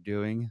what you're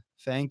doing.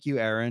 Thank you,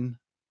 Aaron.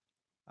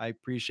 I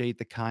appreciate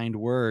the kind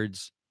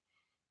words.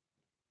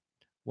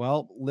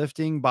 Well,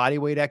 lifting, body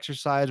weight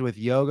exercise with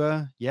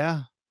yoga.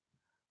 Yeah.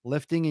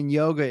 Lifting and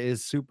yoga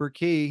is super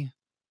key.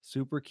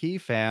 Super key,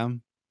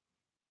 fam.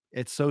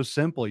 It's so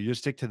simple. You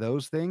just stick to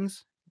those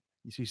things.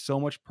 You see so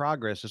much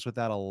progress just with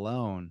that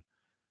alone.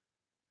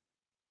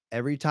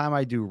 Every time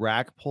I do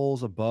rack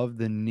pulls above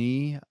the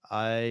knee,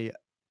 I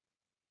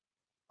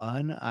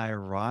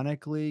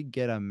Unironically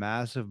get a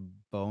massive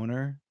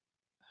boner?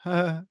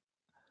 Can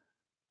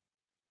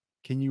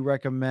you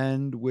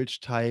recommend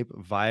which type?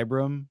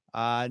 Vibram?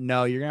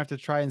 No, you're gonna have to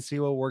try and see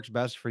what works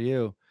best for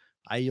you.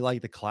 I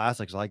like the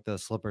classics. I like the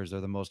slippers.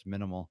 They're the most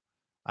minimal.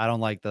 I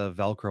don't like the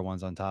Velcro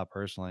ones on top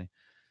personally.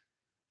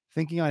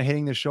 Thinking on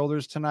hitting the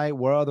shoulders tonight,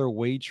 what other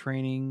weight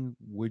training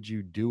would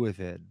you do with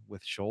it?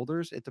 With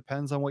shoulders? It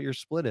depends on what your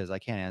split is. I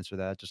can't answer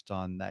that just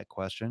on that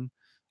question.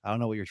 I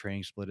don't know what your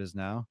training split is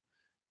now.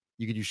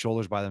 You could do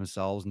shoulders by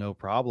themselves, no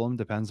problem.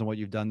 Depends on what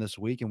you've done this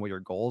week and what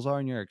your goals are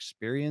and your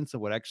experience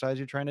and what exercise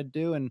you're trying to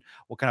do and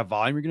what kind of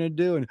volume you're going to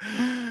do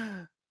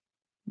and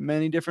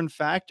many different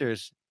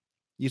factors.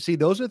 You see,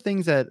 those are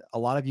things that a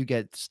lot of you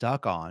get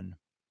stuck on,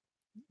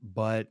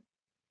 but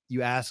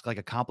you ask like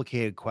a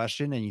complicated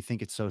question and you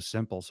think it's so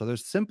simple. So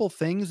there's simple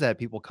things that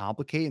people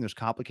complicate and there's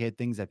complicated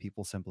things that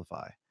people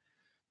simplify.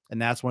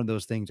 And that's one of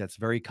those things that's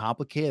very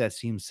complicated that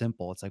seems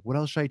simple. It's like, what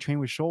else should I train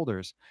with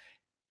shoulders?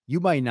 You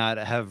might not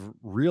have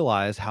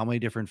realized how many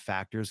different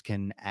factors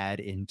can add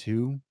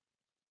into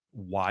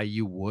why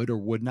you would or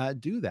would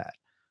not do that.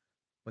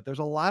 But there's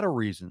a lot of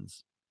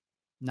reasons,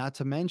 not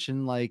to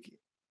mention, like,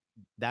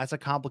 that's a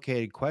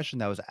complicated question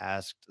that was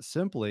asked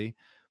simply,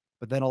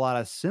 but then a lot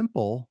of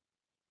simple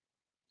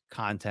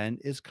content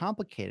is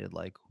complicated.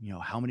 Like,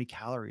 how many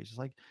calories? It's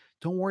like,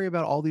 don't worry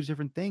about all these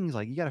different things.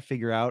 Like, you got to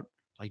figure out,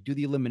 like, do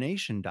the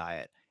elimination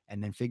diet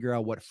and then figure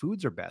out what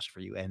foods are best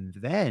for you. And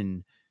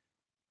then,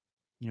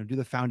 do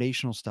the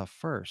foundational stuff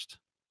first.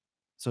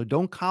 So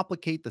don't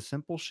complicate the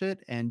simple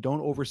shit and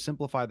don't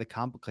oversimplify the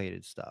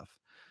complicated stuff.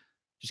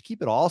 Just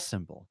keep it all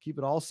simple. Keep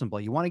it all simple.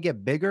 You want to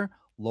get bigger,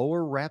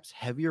 lower reps,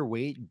 heavier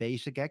weight,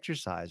 basic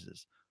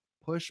exercises.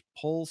 Push,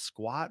 pull,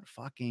 squat,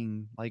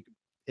 fucking like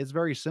it's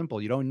very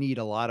simple. You don't need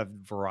a lot of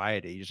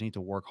variety. You just need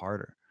to work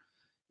harder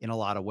in a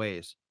lot of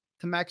ways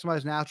to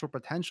maximize natural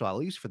potential, at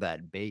least for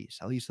that base,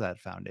 at least for that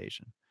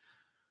foundation.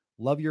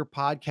 Love your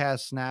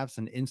podcast snaps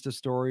and Insta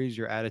stories.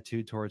 Your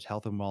attitude towards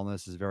health and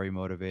wellness is very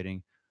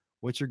motivating.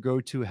 What's your go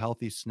to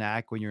healthy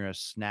snack when you're in a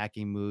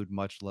snacking mood?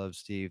 Much love,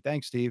 Steve.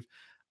 Thanks, Steve.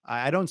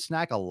 I don't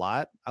snack a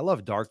lot. I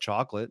love dark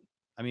chocolate.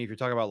 I mean, if you're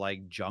talking about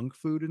like junk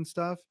food and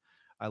stuff,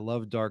 I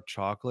love dark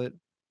chocolate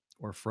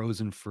or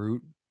frozen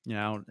fruit,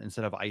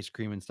 instead of ice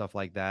cream and stuff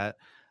like that.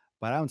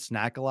 But I don't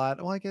snack a lot.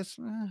 Well, I guess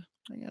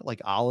yeah,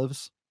 like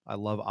olives. I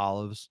love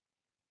olives,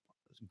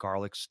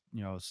 garlic,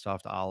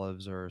 stuffed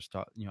olives or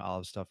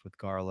olive stuffed with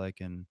garlic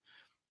and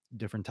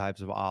different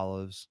types of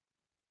olives.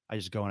 I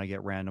just go and I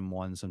get random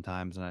ones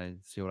sometimes and I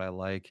see what I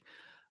like.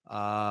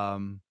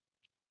 Um,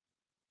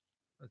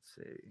 let's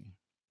see.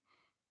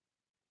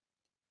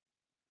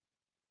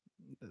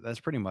 That's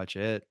pretty much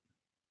it.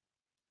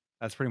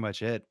 That's pretty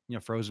much it.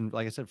 Frozen,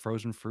 like I said,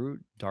 frozen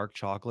fruit, dark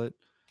chocolate.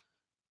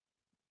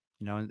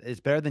 And it's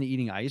better than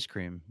eating ice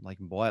cream. Like,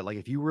 boy, like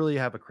if you really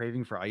have a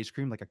craving for ice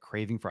cream, like a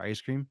craving for ice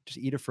cream, just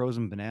eat a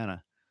frozen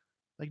banana.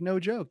 Like,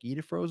 no joke, eat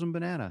a frozen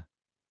banana.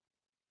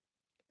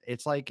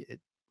 It's like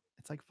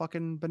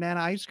fucking banana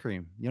ice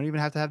cream. You don't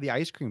even have to have the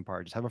ice cream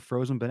part. Just have a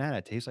frozen banana.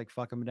 It tastes like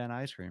fucking banana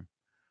ice cream.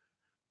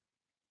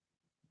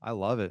 I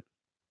love it.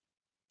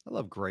 I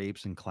love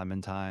grapes and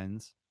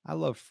clementines. I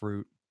love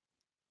fruit,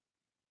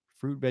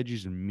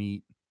 veggies, and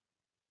meat.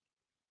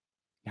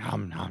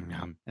 Yum, yum,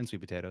 yum. And sweet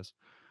potatoes.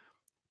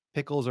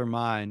 Pickles are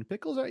mine.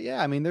 Pickles are,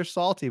 yeah, I mean, they're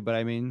salty, but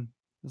I mean,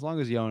 as long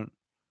as you don't,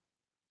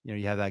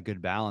 you have that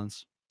good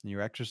balance and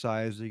you're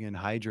exercising and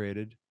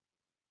hydrated,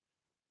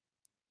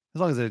 as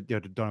long as they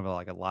don't have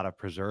like a lot of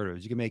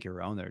preservatives, you can make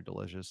your own. They're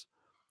delicious.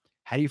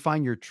 How do you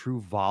find your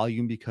true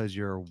volume? Because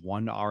your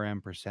 1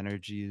 RM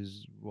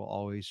percentages will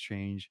always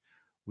change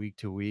week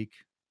to week.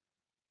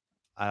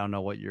 I don't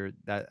know what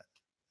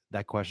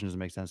that question doesn't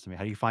make sense to me.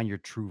 How do you find your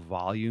true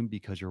volume?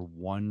 Because your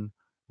 1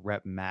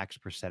 rep max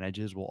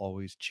percentages will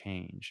always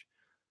change.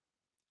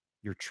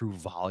 Your true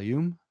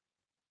volume?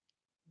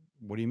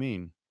 What do you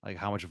mean? Like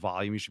how much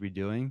volume you should be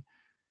doing?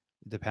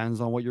 It depends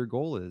on what your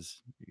goal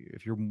is.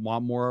 If you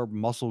want more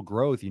muscle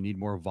growth, you need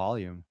more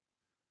volume.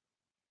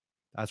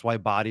 That's why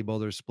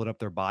bodybuilders split up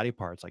their body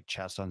parts, like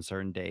chest on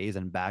certain days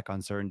and back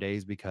on certain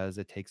days, because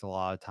it takes a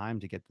lot of time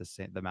to get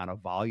the amount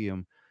of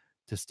volume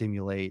to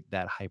stimulate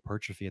that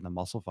hypertrophy in the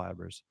muscle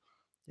fibers.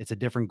 It's a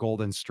different goal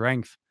than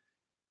strength.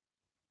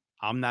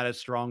 I'm not as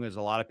strong as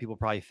a lot of people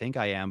probably think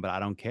I am, but I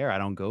don't care. I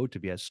don't go to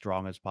be as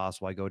strong as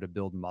possible. I go to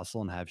build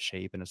muscle and have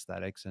shape and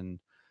aesthetics and,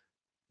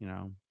 you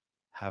know,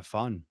 have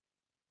fun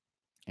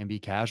and be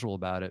casual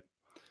about it.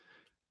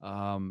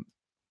 Um,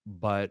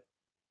 but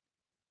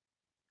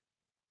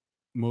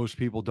most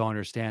people don't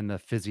understand the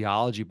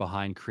physiology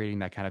behind creating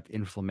that kind of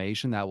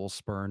inflammation that will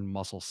spurn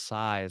muscle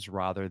size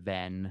rather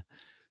than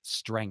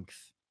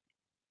strength.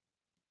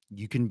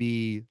 You can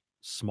be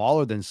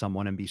smaller than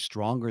someone and be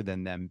stronger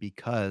than them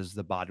because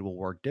the body will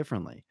work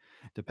differently.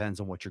 Depends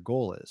on what your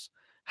goal is.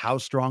 How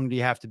strong do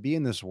you have to be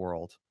in this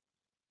world?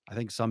 I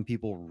think some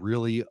people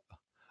really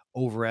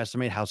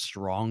overestimate how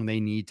strong they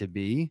need to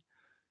be.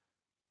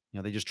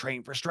 They just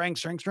train for strength,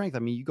 strength, strength. I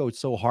mean, you go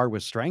so hard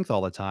with strength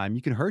all the time,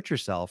 you can hurt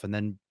yourself and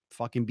then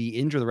fucking be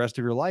injured the rest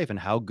of your life. And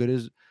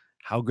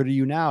How good are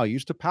you now? You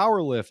used to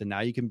power lift and now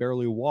you can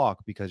barely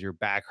walk because your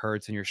back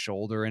hurts and your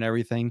shoulder and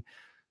everything.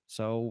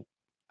 So,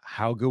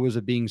 how good was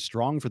it being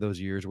strong for those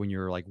years when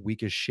you're like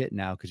weak as shit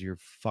now because you're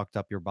fucked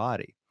up your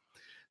body?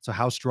 So,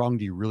 how strong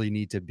do you really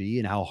need to be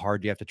and how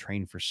hard do you have to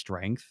train for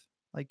strength?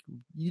 Like,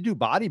 you do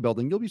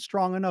bodybuilding, you'll be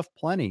strong enough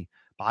plenty.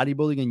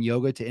 Bodybuilding and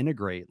yoga to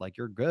integrate, like,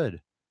 you're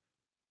good.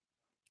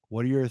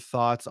 What are your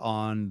thoughts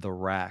on the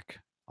rack?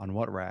 On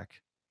what rack?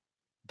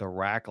 The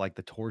rack, like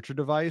the torture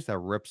device that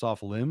rips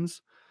off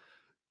limbs?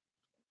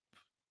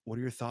 What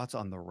are your thoughts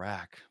on the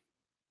rack?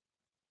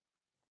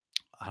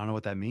 I don't know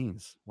what that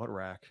means. What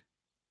rack?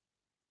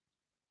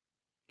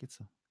 Gets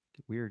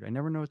get weird. I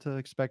never know what to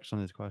expect from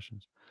these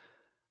questions.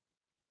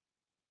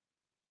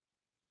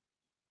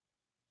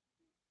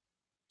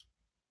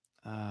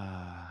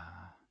 Uh,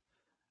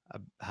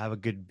 have a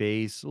good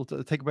base. We'll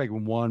take like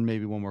one,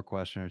 maybe one more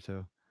question or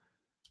two.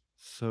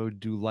 So,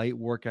 do light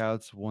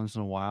workouts once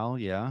in a while?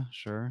 Yeah,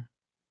 sure.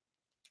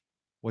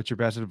 What's your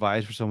best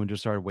advice for someone who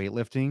just started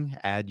weightlifting?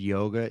 Add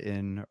yoga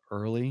in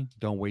early.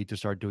 Don't wait to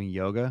start doing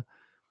yoga.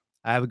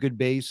 I have a good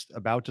base,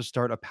 about to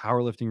start a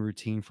powerlifting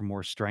routine for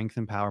more strength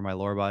and power in my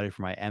lower body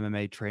for my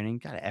MMA training.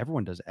 God,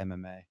 everyone does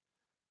MMA.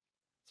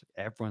 It's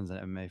like everyone's an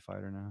MMA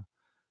fighter now.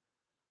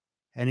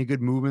 Any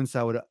good movements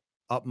that would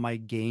up my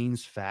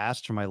gains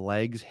fast for my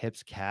legs,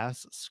 hips,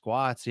 calves?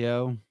 Squats,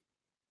 yo.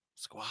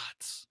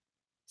 Squats.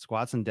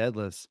 Squats and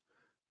deadlifts.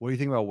 What do you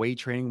think about weight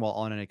training while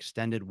on an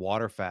extended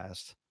water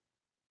fast?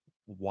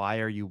 Why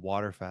are you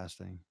water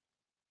fasting?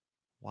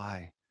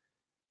 Why?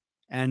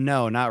 And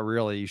no, not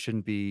really. You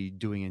shouldn't be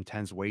doing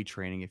intense weight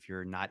training if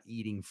you're not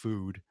eating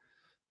food.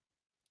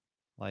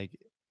 Like,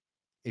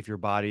 if your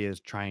body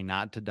is trying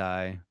not to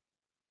die,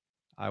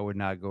 I would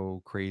not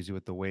go crazy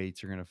with the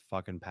weights. You're gonna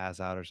fucking pass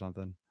out or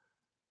something.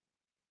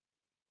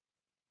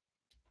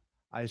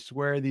 I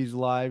swear these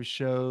live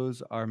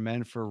shows are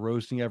meant for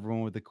roasting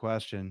everyone with a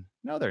question.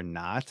 No, they're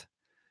not.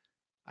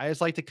 I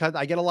just like to cut.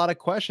 I get a lot of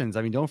questions.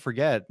 I mean, don't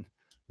forget,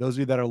 those of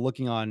you that are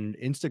looking on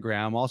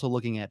Instagram, I'm also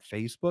looking at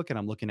Facebook and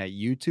I'm looking at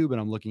YouTube and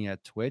I'm looking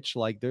at Twitch.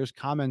 Like, there's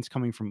comments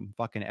coming from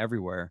fucking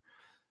everywhere.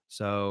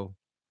 So,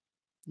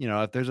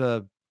 if there's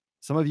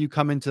some of you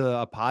come into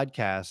a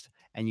podcast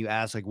and you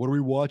ask, like, what are we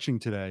watching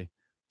today?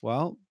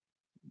 Well,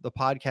 the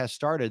podcast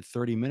started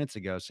 30 minutes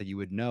ago. So you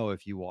would know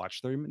if you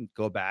watch 30 minutes,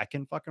 go back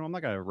and fucking, I'm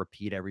not going to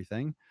repeat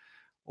everything.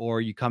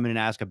 Or you come in and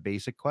ask a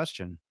basic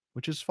question,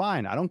 which is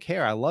fine. I don't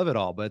care. I love it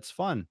all, but it's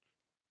fun.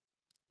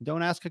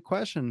 Don't ask a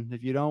question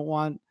if you don't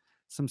want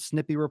some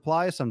snippy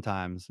replies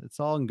sometimes. It's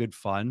all in good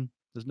fun.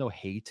 There's no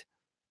hate.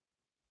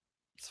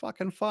 It's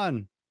fucking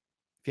fun.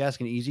 If you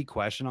ask an easy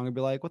question, I'm gonna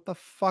be like, what the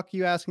fuck are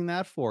you asking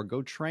that for?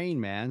 Go train,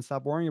 man.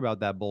 Stop worrying about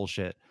that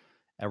bullshit.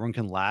 Everyone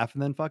can laugh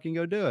and then fucking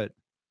go do it.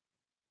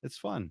 It's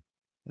fun.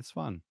 It's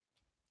fun.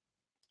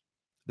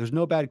 There's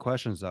no bad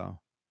questions though.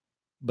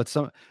 But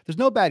there's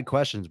no bad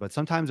questions, but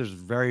sometimes there's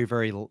very,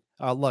 very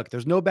look,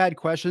 there's no bad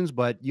questions,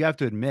 but you have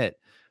to admit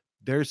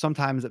there's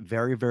sometimes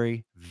very,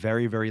 very,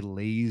 very, very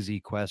lazy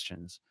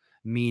questions,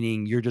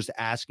 meaning you're just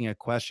asking a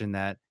question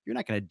that you're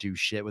not going to do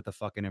shit with the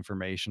fucking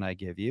information I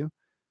give you.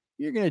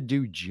 You're going to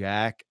do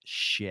jack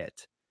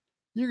shit.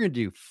 You're going to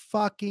do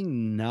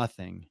fucking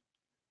nothing.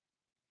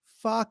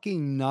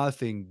 Fucking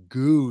nothing.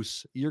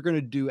 Goose. You're going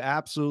to do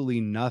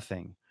absolutely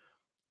nothing.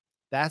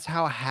 That's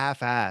how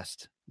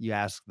half-assed you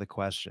ask the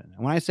question.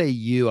 And when I say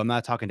you, I'm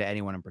not talking to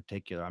anyone in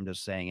particular. I'm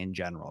just saying in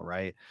general,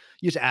 right?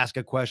 You just ask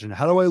a question,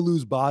 how do I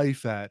lose body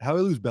fat? How do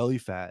I lose belly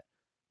fat?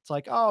 It's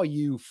like, oh,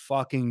 you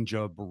fucking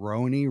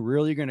jabroni.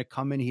 Really? You're gonna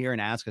come in here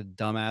and ask a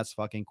dumbass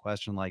fucking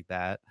question like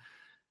that?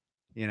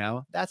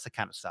 That's the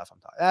kind of stuff I'm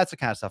talking. That's the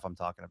kind of stuff I'm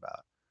talking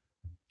about.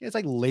 It's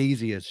like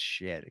lazy as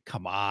shit.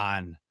 Come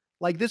on.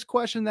 Like this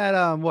question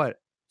that what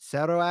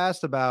Cero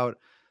asked about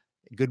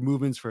good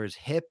movements for his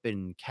hip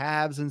and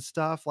calves and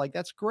stuff. Like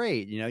that's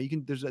great. You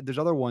can there's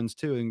other ones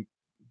too,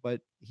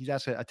 but he's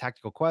asking a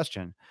tactical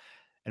question,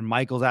 and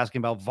Michael's asking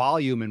about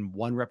volume and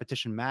one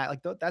repetition mat.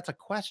 Like that's a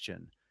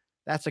question.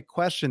 That's a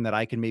question that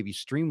I can maybe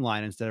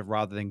streamline instead of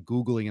rather than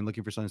Googling and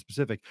looking for something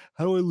specific.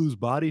 How do I lose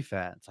body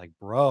fat? It's like,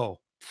 bro,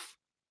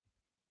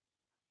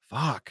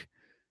 fuck,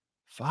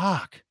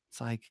 fuck. It's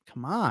like,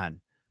 come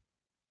on,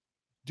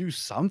 do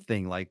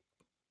something like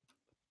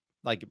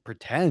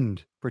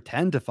pretend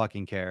to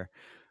fucking care.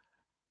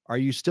 Are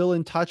you still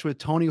in touch with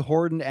Tony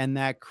Horton and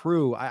that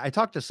crew? I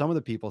talk to some of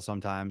the people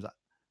sometimes.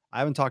 I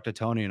haven't talked to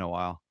Tony in a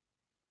while.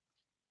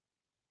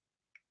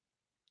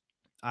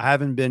 I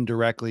haven't been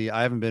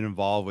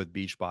involved with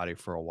Beachbody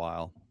for a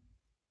while.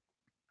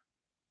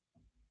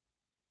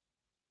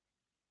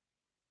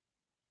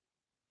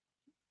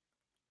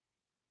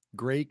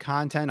 Great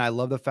content. I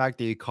love the fact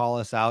that you call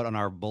us out on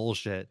our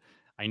bullshit.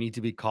 I need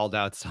to be called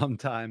out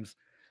sometimes.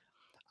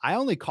 I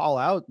only call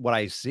out what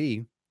I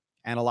see.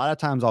 And a lot of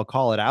times I'll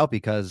call it out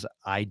because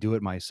I do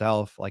it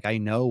myself. Like I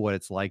know what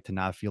it's like to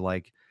not feel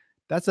like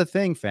that's the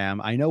thing,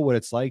 fam. I know what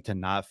it's like to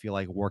not feel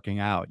like working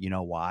out. You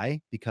know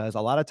why? Because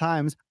a lot of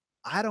times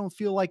I don't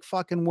feel like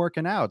fucking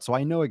working out. So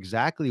I know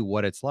exactly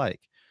what it's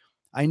like.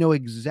 I know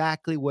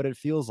exactly what it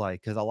feels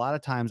like because a lot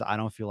of times I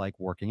don't feel like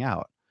working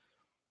out.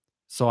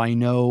 So I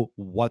know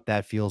what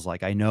that feels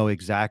like. I know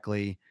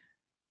exactly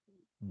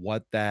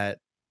what that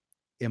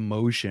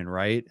emotion,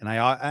 right? And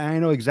I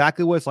know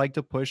exactly what it's like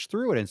to push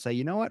through it and say,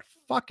 "You know what?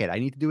 Fuck it. I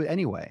need to do it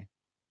anyway,"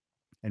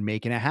 and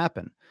making it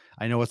happen.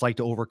 I know what it's like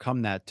to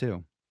overcome that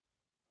too.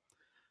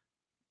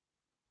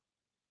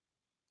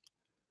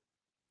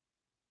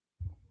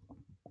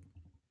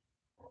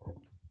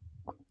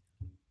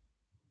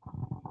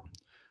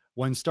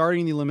 When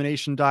starting the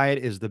elimination diet,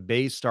 is the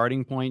base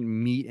starting point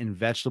meat and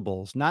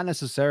vegetables? Not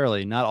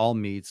necessarily, not all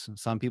meats.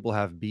 Some people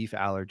have beef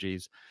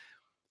allergies.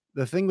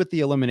 The thing with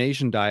the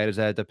elimination diet is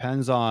that it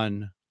depends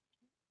on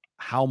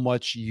how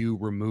much you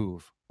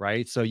remove,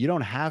 right? So you don't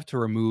have to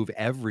remove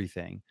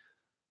everything.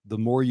 The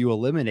more you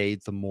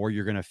eliminate, the more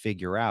you're going to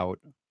figure out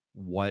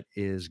what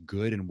is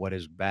good and what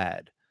is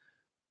bad.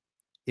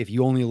 If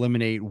you only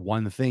eliminate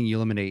one thing, you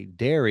eliminate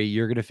dairy,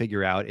 you're going to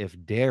figure out if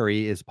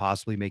dairy is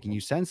possibly making you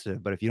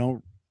sensitive. But if you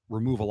don't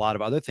remove a lot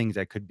of other things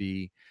that could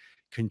be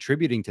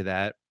contributing to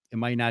that, it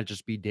might not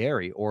just be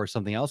dairy, or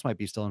something else might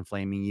be still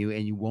inflaming you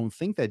and you won't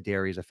think that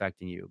dairy is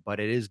affecting you, but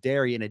it is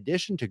dairy in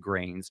addition to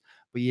grains,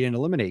 but you didn't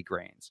eliminate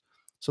grains.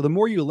 So the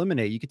more you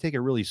eliminate, you can take it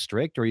really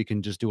strict or you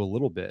can just do a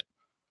little bit.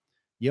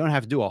 You don't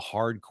have to do a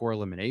hardcore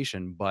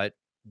elimination, but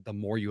the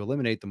more you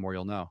eliminate, the more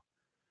you'll know.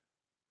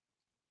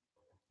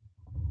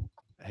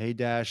 Hey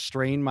Dash,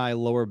 strained my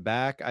lower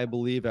back, I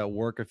believe, at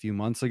work a few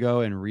months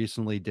ago and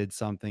recently did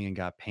something and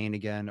got pain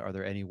again. Are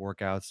there any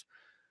workouts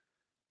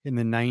in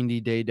the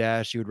 90-day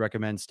dash you would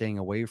recommend staying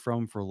away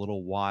from for a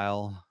little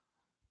while?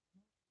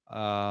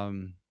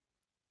 Um,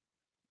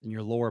 in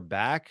your lower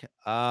back?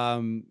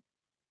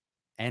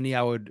 Any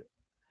I would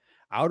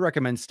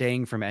recommend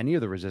staying from any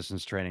of the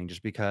resistance training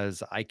just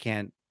because I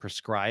can't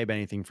prescribe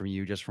anything from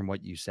you just from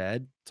what you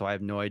said. So I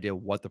have no idea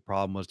what the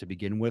problem was to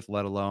begin with,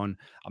 let alone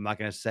I'm not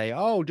going to say,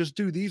 oh, just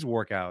do these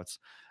workouts.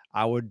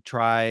 I would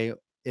try,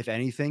 if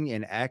anything,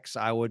 in X,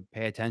 I would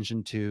pay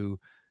attention to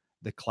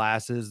the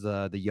classes,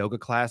 the yoga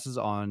classes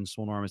on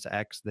Swolenormous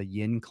X, the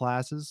yin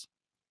classes.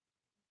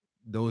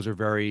 Those are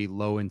very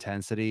low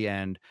intensity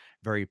and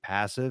very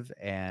passive.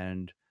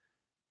 And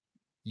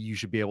you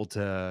should be able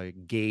to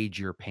gauge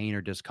your pain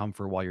or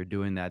discomfort while you're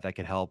doing that. That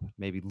could help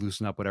maybe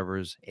loosen up whatever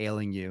is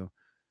ailing you.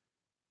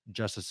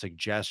 Just a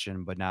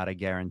suggestion, but not a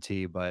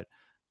guarantee. But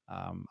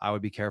I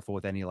would be careful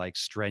with any like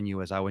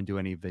strenuous. I wouldn't do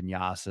any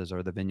vinyasas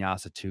or the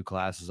vinyasa 2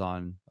 classes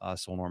on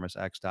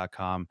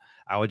swolenormousx.com.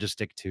 I would just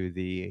stick to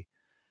the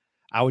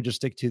I would just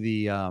stick to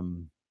the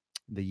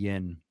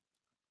yin.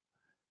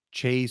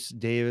 Chase,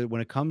 David,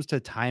 when it comes to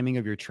timing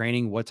of your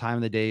training, what time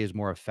of the day is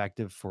more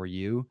effective for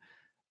you?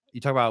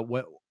 You talk about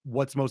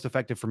what's most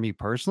effective for me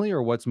personally,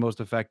 or what's most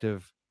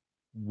effective,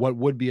 what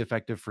would be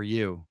effective for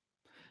you?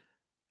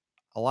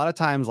 A lot of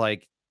times,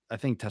 like, I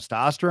think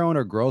testosterone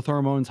or growth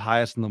hormones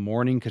highest in the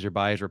morning because your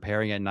body's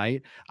repairing at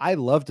night. I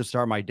love to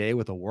start my day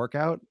with a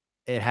workout.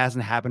 It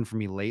hasn't happened for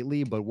me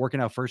lately, but working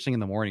out first thing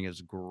in the morning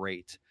is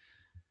great.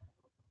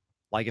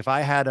 Like if I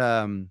had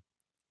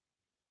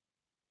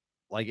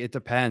like it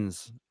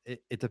depends.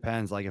 It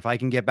depends. Like if I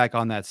can get back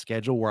on that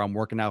schedule where I'm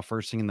working out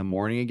first thing in the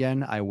morning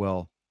again, I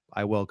will.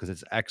 I will because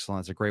it's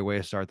excellent. It's a great way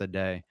to start the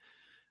day.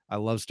 I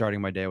love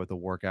starting my day with a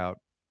workout.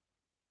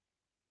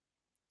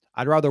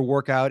 I'd rather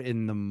work out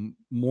in the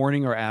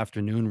morning or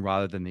afternoon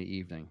rather than the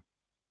evening.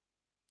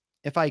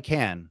 If I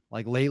can.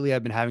 Like lately,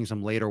 I've been having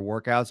some later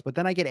workouts, but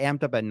then I get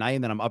amped up at night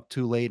and then I'm up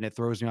too late and it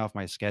throws me off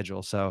my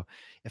schedule. So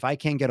if I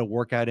can't get a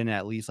workout in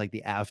at least like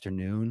the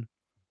afternoon,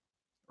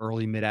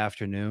 early mid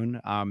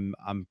afternoon, I'm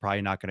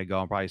probably not going to go.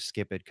 I'll probably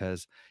skip it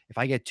because if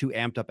I get too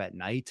amped up at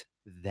night,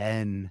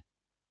 then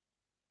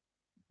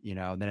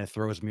then it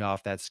throws me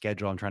off that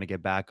schedule I'm trying to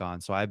get back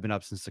on. So I've been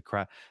up since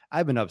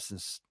I've been up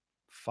since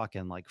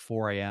fucking like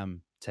 4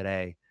 a.m.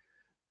 today,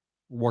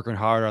 working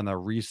hard on the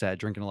reset,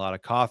 drinking a lot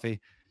of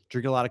coffee so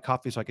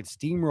I could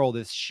steamroll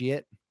this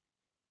shit,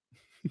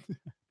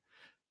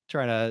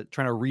 trying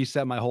to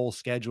reset my whole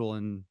schedule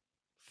and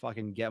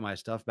fucking get my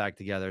stuff back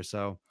together.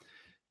 So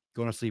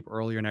going to sleep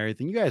earlier and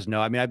everything. You guys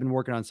know, I mean, I've been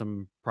working on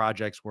some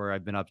projects where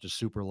I've been up just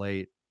super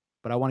late,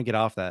 but I want to get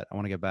off that. I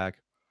want to get back.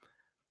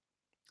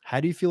 How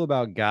do you feel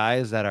about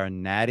guys that are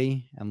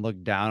natty and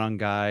look down on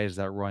guys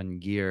that run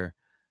gear?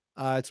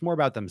 It's more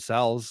about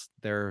themselves.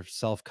 They're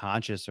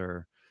self-conscious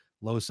or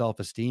low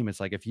self-esteem. It's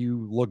like if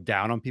you look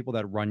down on people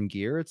that run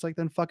gear, it's like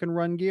then fucking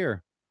run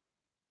gear.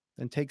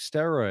 Then take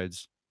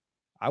steroids.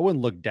 I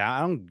wouldn't look down.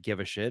 I don't give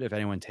a shit if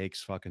anyone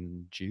takes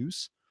fucking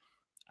juice.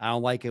 I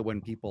don't like it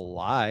when people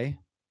lie.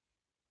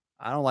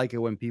 I don't like it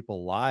when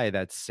people lie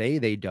that say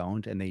they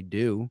don't and they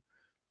do.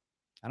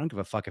 I don't give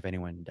a fuck if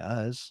anyone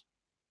does.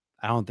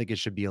 I don't think it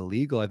should be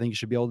illegal. I think you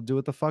should be able to do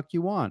what the fuck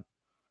you want.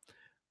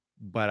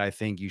 But I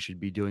think you should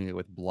be doing it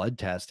with blood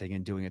testing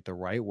and doing it the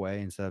right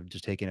way instead of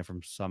just taking it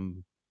from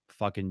some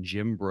fucking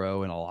gym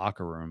bro in a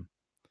locker room.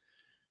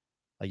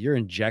 Like you're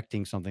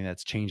injecting something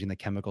that's changing the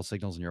chemical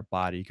signals in your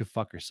body. You could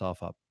fuck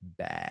yourself up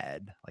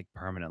bad, like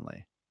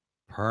permanently.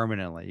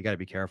 Permanently. You got to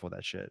be careful with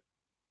that shit.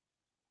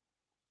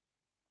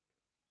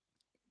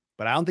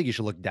 But I don't think you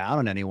should look down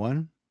on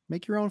anyone.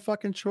 Make your own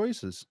fucking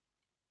choices.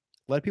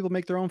 Let people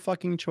make their own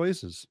fucking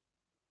choices.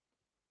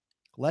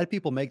 Let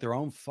people make their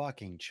own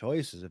fucking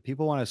choices. If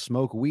people want to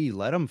smoke weed,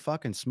 let them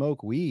fucking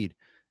smoke weed.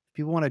 If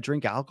people want to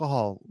drink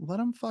alcohol, let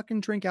them fucking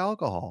drink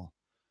alcohol.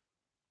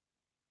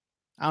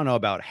 I don't know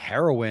about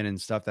heroin and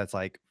stuff that's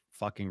like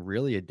fucking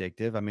really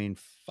addictive. I mean,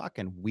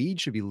 fucking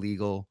weed should be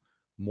legal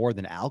more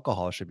than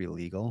alcohol should be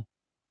legal.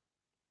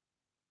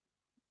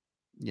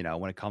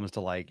 When it comes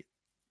to like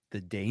the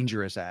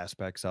dangerous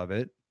aspects of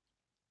it,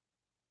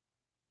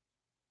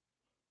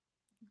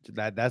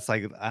 that's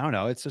like, I don't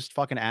know, it's just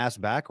fucking ass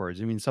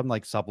backwards. I mean, some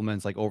like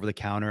supplements like over the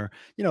counter,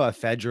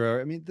 ephedra.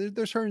 I mean,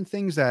 there's certain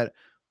things that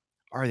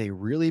are they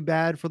really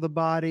bad for the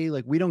body?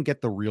 Like we don't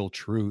get the real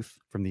truth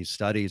from these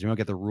studies. We don't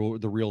get the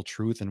real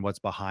truth and what's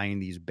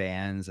behind these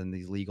bans and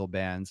these legal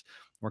bans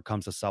when it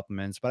comes to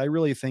supplements. But I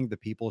really think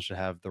that people should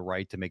have the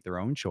right to make their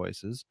own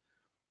choices,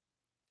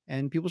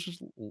 and people should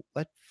just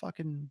let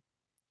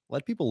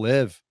people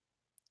live.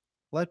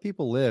 Let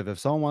people live. If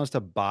someone wants to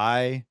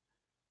buy,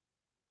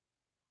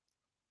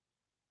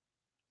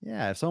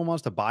 yeah, if someone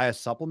wants to buy a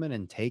supplement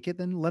and take it,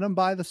 then let them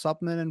buy the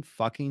supplement and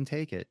fucking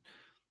take it.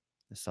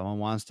 If someone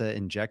wants to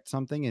inject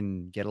something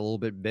and get a little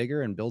bit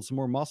bigger and build some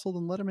more muscle,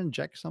 then let them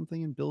inject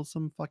something and build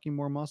some fucking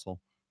more muscle.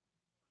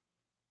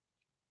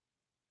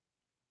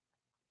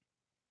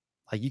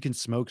 Like you can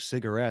smoke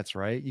cigarettes,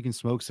 right? You can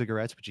smoke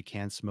cigarettes, but you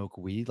can't smoke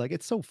weed. Like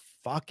it's so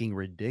fucking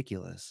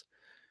ridiculous.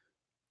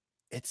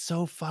 It's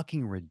so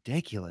fucking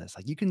ridiculous.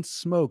 Like you can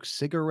smoke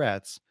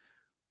cigarettes,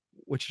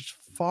 which is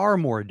far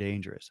more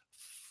dangerous.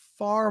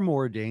 Far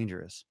more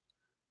dangerous.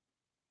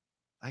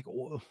 Like,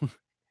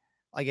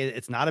 like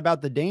it's not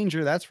about the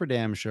danger, that's for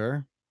damn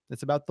sure.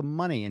 It's about the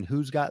money and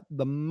who's got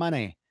the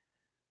money.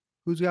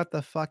 Who's got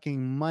the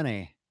fucking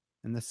money?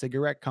 And the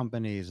cigarette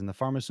companies and the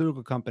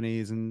pharmaceutical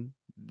companies, and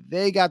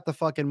they got the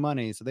fucking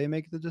money, so they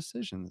make the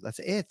decisions. That's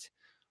it.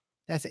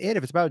 That's it.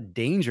 If it's about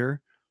danger,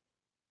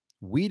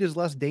 weed is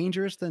less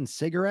dangerous than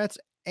cigarettes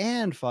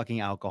and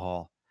fucking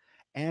alcohol.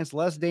 And it's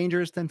less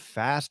dangerous than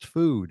fast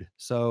food.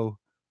 So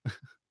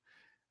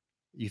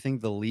you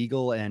think the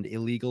legal and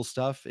illegal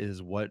stuff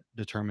is what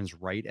determines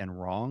right and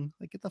wrong?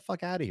 Like get the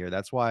fuck out of here.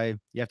 That's why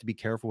you have to be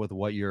careful with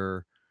what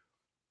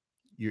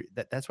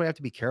that's why you have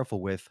to be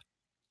careful with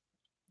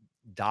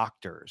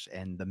doctors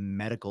and the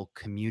medical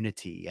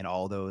community and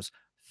all those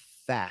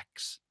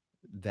facts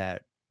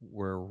that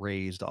were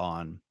raised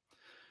on.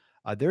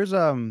 There's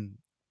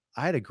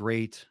I had a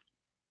great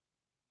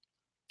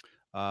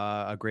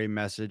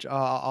message.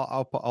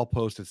 I'll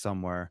post it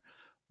somewhere,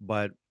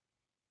 but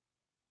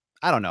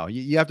I don't know.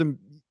 You have to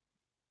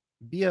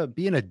be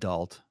an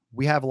adult.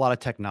 We have a lot of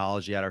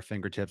technology at our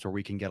fingertips where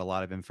we can get a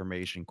lot of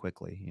information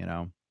quickly.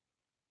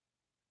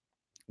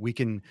 We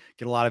can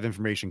get a lot of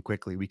information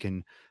quickly. We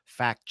can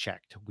fact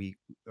checked. We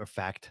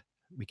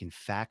can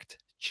fact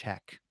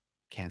check.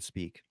 Can't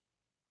speak.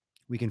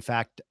 We can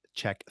fact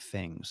check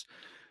things.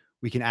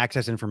 We can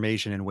access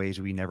information in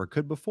ways we never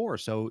could before.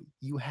 So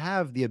you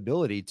have the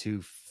ability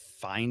to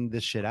find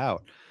this shit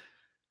out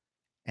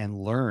and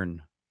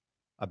learn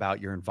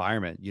about your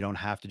environment. You don't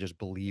have to just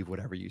believe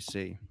whatever you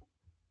see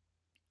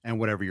and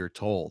whatever you're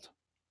told.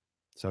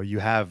 So you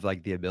have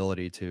like the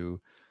ability to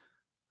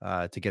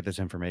get this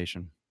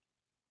information.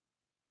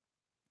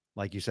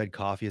 Like you said,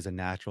 coffee is a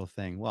natural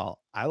thing. Well,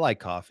 I like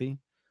coffee.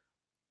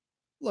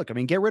 Look, I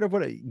mean, get rid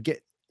of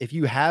get if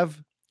you have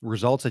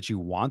results that you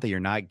want that you're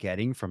not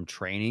getting from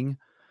training,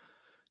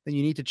 then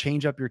you need to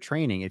change up your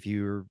training. If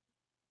you're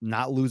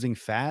not losing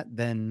fat,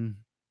 then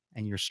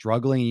and you're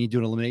struggling and you do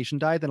an elimination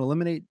diet, then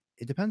eliminate.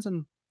 It depends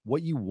on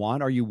what you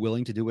want. Are you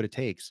willing to do what it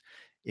takes?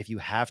 If you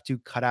have to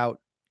cut out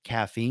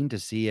caffeine to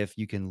see if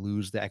you can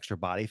lose the extra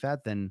body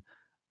fat, then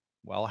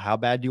well, how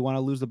bad do you want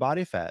to lose the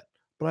body fat?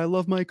 But I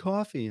love my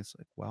coffee. It's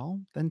like, well,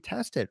 then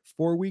test it.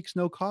 4 weeks,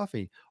 no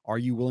coffee. Are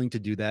you willing to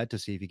do that to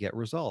see if you get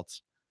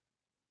results?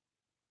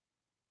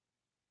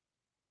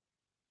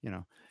 You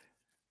know,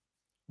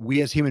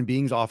 we as human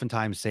beings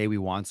oftentimes say we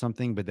want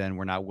something, but then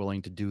we're not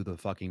willing to do the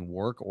fucking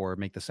work or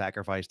make the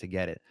sacrifice to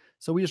get it.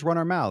 So we just run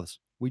our mouths.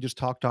 We just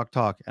talk, talk,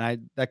 talk.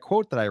 And that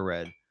quote that I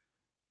read,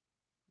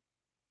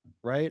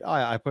 right?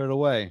 I put it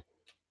away.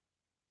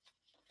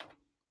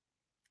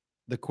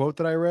 The quote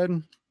that I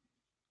read,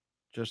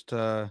 just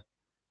let's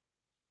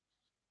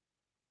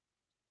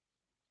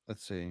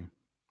see.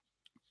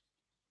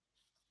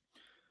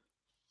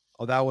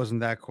 Oh, that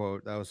wasn't that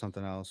quote. That was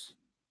something else.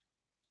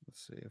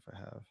 Let's see if I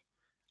have.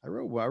 I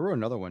wrote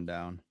another one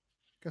down.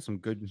 Got some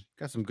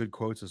good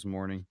quotes this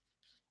morning.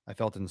 I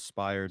felt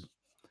inspired.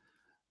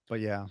 But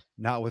yeah,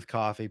 not with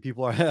coffee.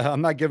 People are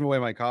I'm not giving away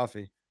my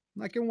coffee.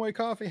 I'm not giving away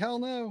coffee. Hell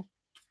no.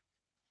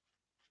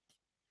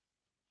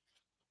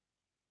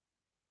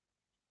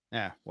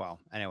 Yeah, well,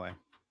 anyway.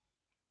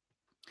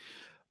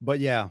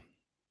 But yeah,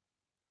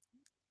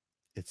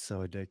 it's so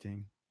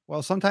addicting.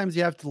 Well, sometimes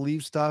you have to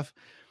leave stuff.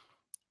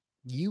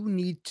 You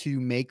need to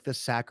make the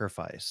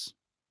sacrifice.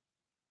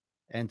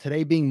 And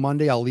today being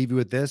Monday, I'll leave you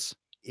with this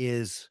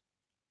is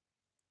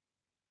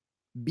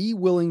Be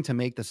willing to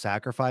make the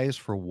sacrifice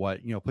for what,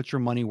 put your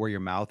money where your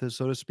mouth is,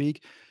 so to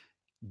speak.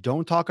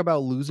 Don't talk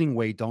about losing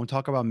weight. Don't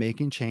talk about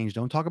making change.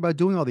 Don't talk about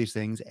doing all these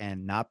things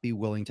and not be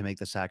willing to make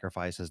the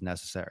sacrifices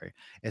necessary.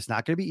 It's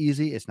not going to be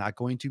easy. It's not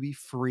going to be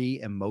free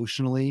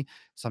emotionally.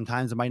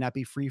 Sometimes it might not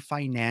be free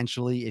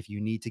financially if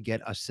you need to get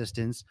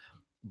assistance.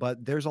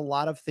 But there's a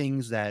lot of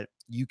things that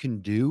you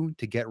can do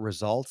to get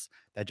results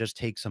that just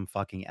take some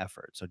fucking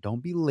effort. So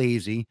don't be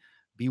lazy.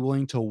 Be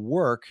willing to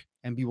work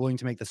and be willing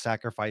to make the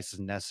sacrifices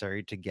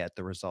necessary to get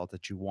the result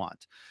that you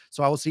want.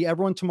 So I will see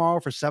everyone tomorrow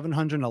for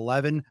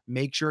 711.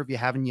 Make sure if you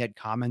haven't yet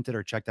commented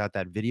or checked out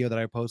that video that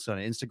I posted on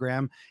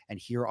Instagram and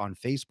here on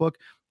Facebook,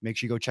 make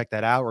sure you go check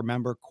that out.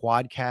 Remember,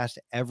 Quadcast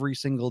every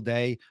single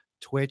day,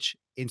 Twitch,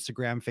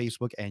 Instagram,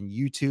 Facebook, and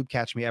YouTube.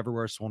 Catch me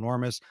everywhere,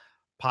 Swolenormous.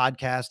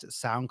 Podcast,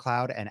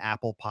 SoundCloud, and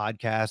Apple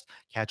Podcast.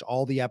 Catch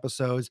all the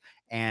episodes.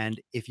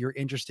 And if you're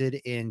interested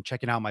in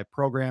checking out my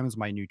programs,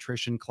 my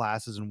nutrition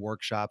classes and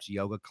workshops,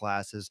 yoga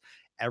classes,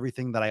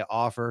 everything that I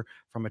offer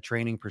from a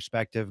training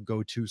perspective,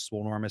 go to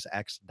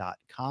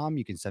swolenormousx.com.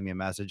 You can send me a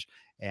message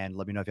and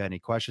let me know if you have any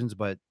questions,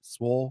 but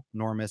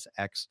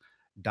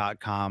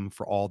swolenormousx.com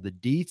for all the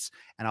deets.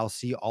 And I'll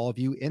see all of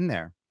you in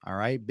there. All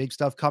right. Big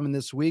stuff coming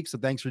this week. So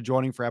thanks for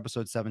joining for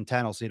episode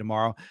 710. I'll see you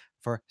tomorrow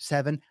for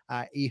 7-11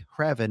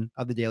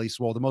 of the Daily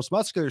Swole, the most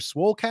muscular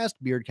Swolecast,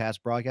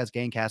 Beardcast, Broadcast,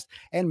 Gamecast,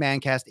 and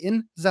Mancast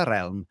in the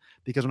realm.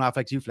 Because when I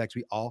flex, you flex,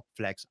 we all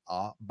flex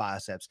our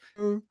biceps.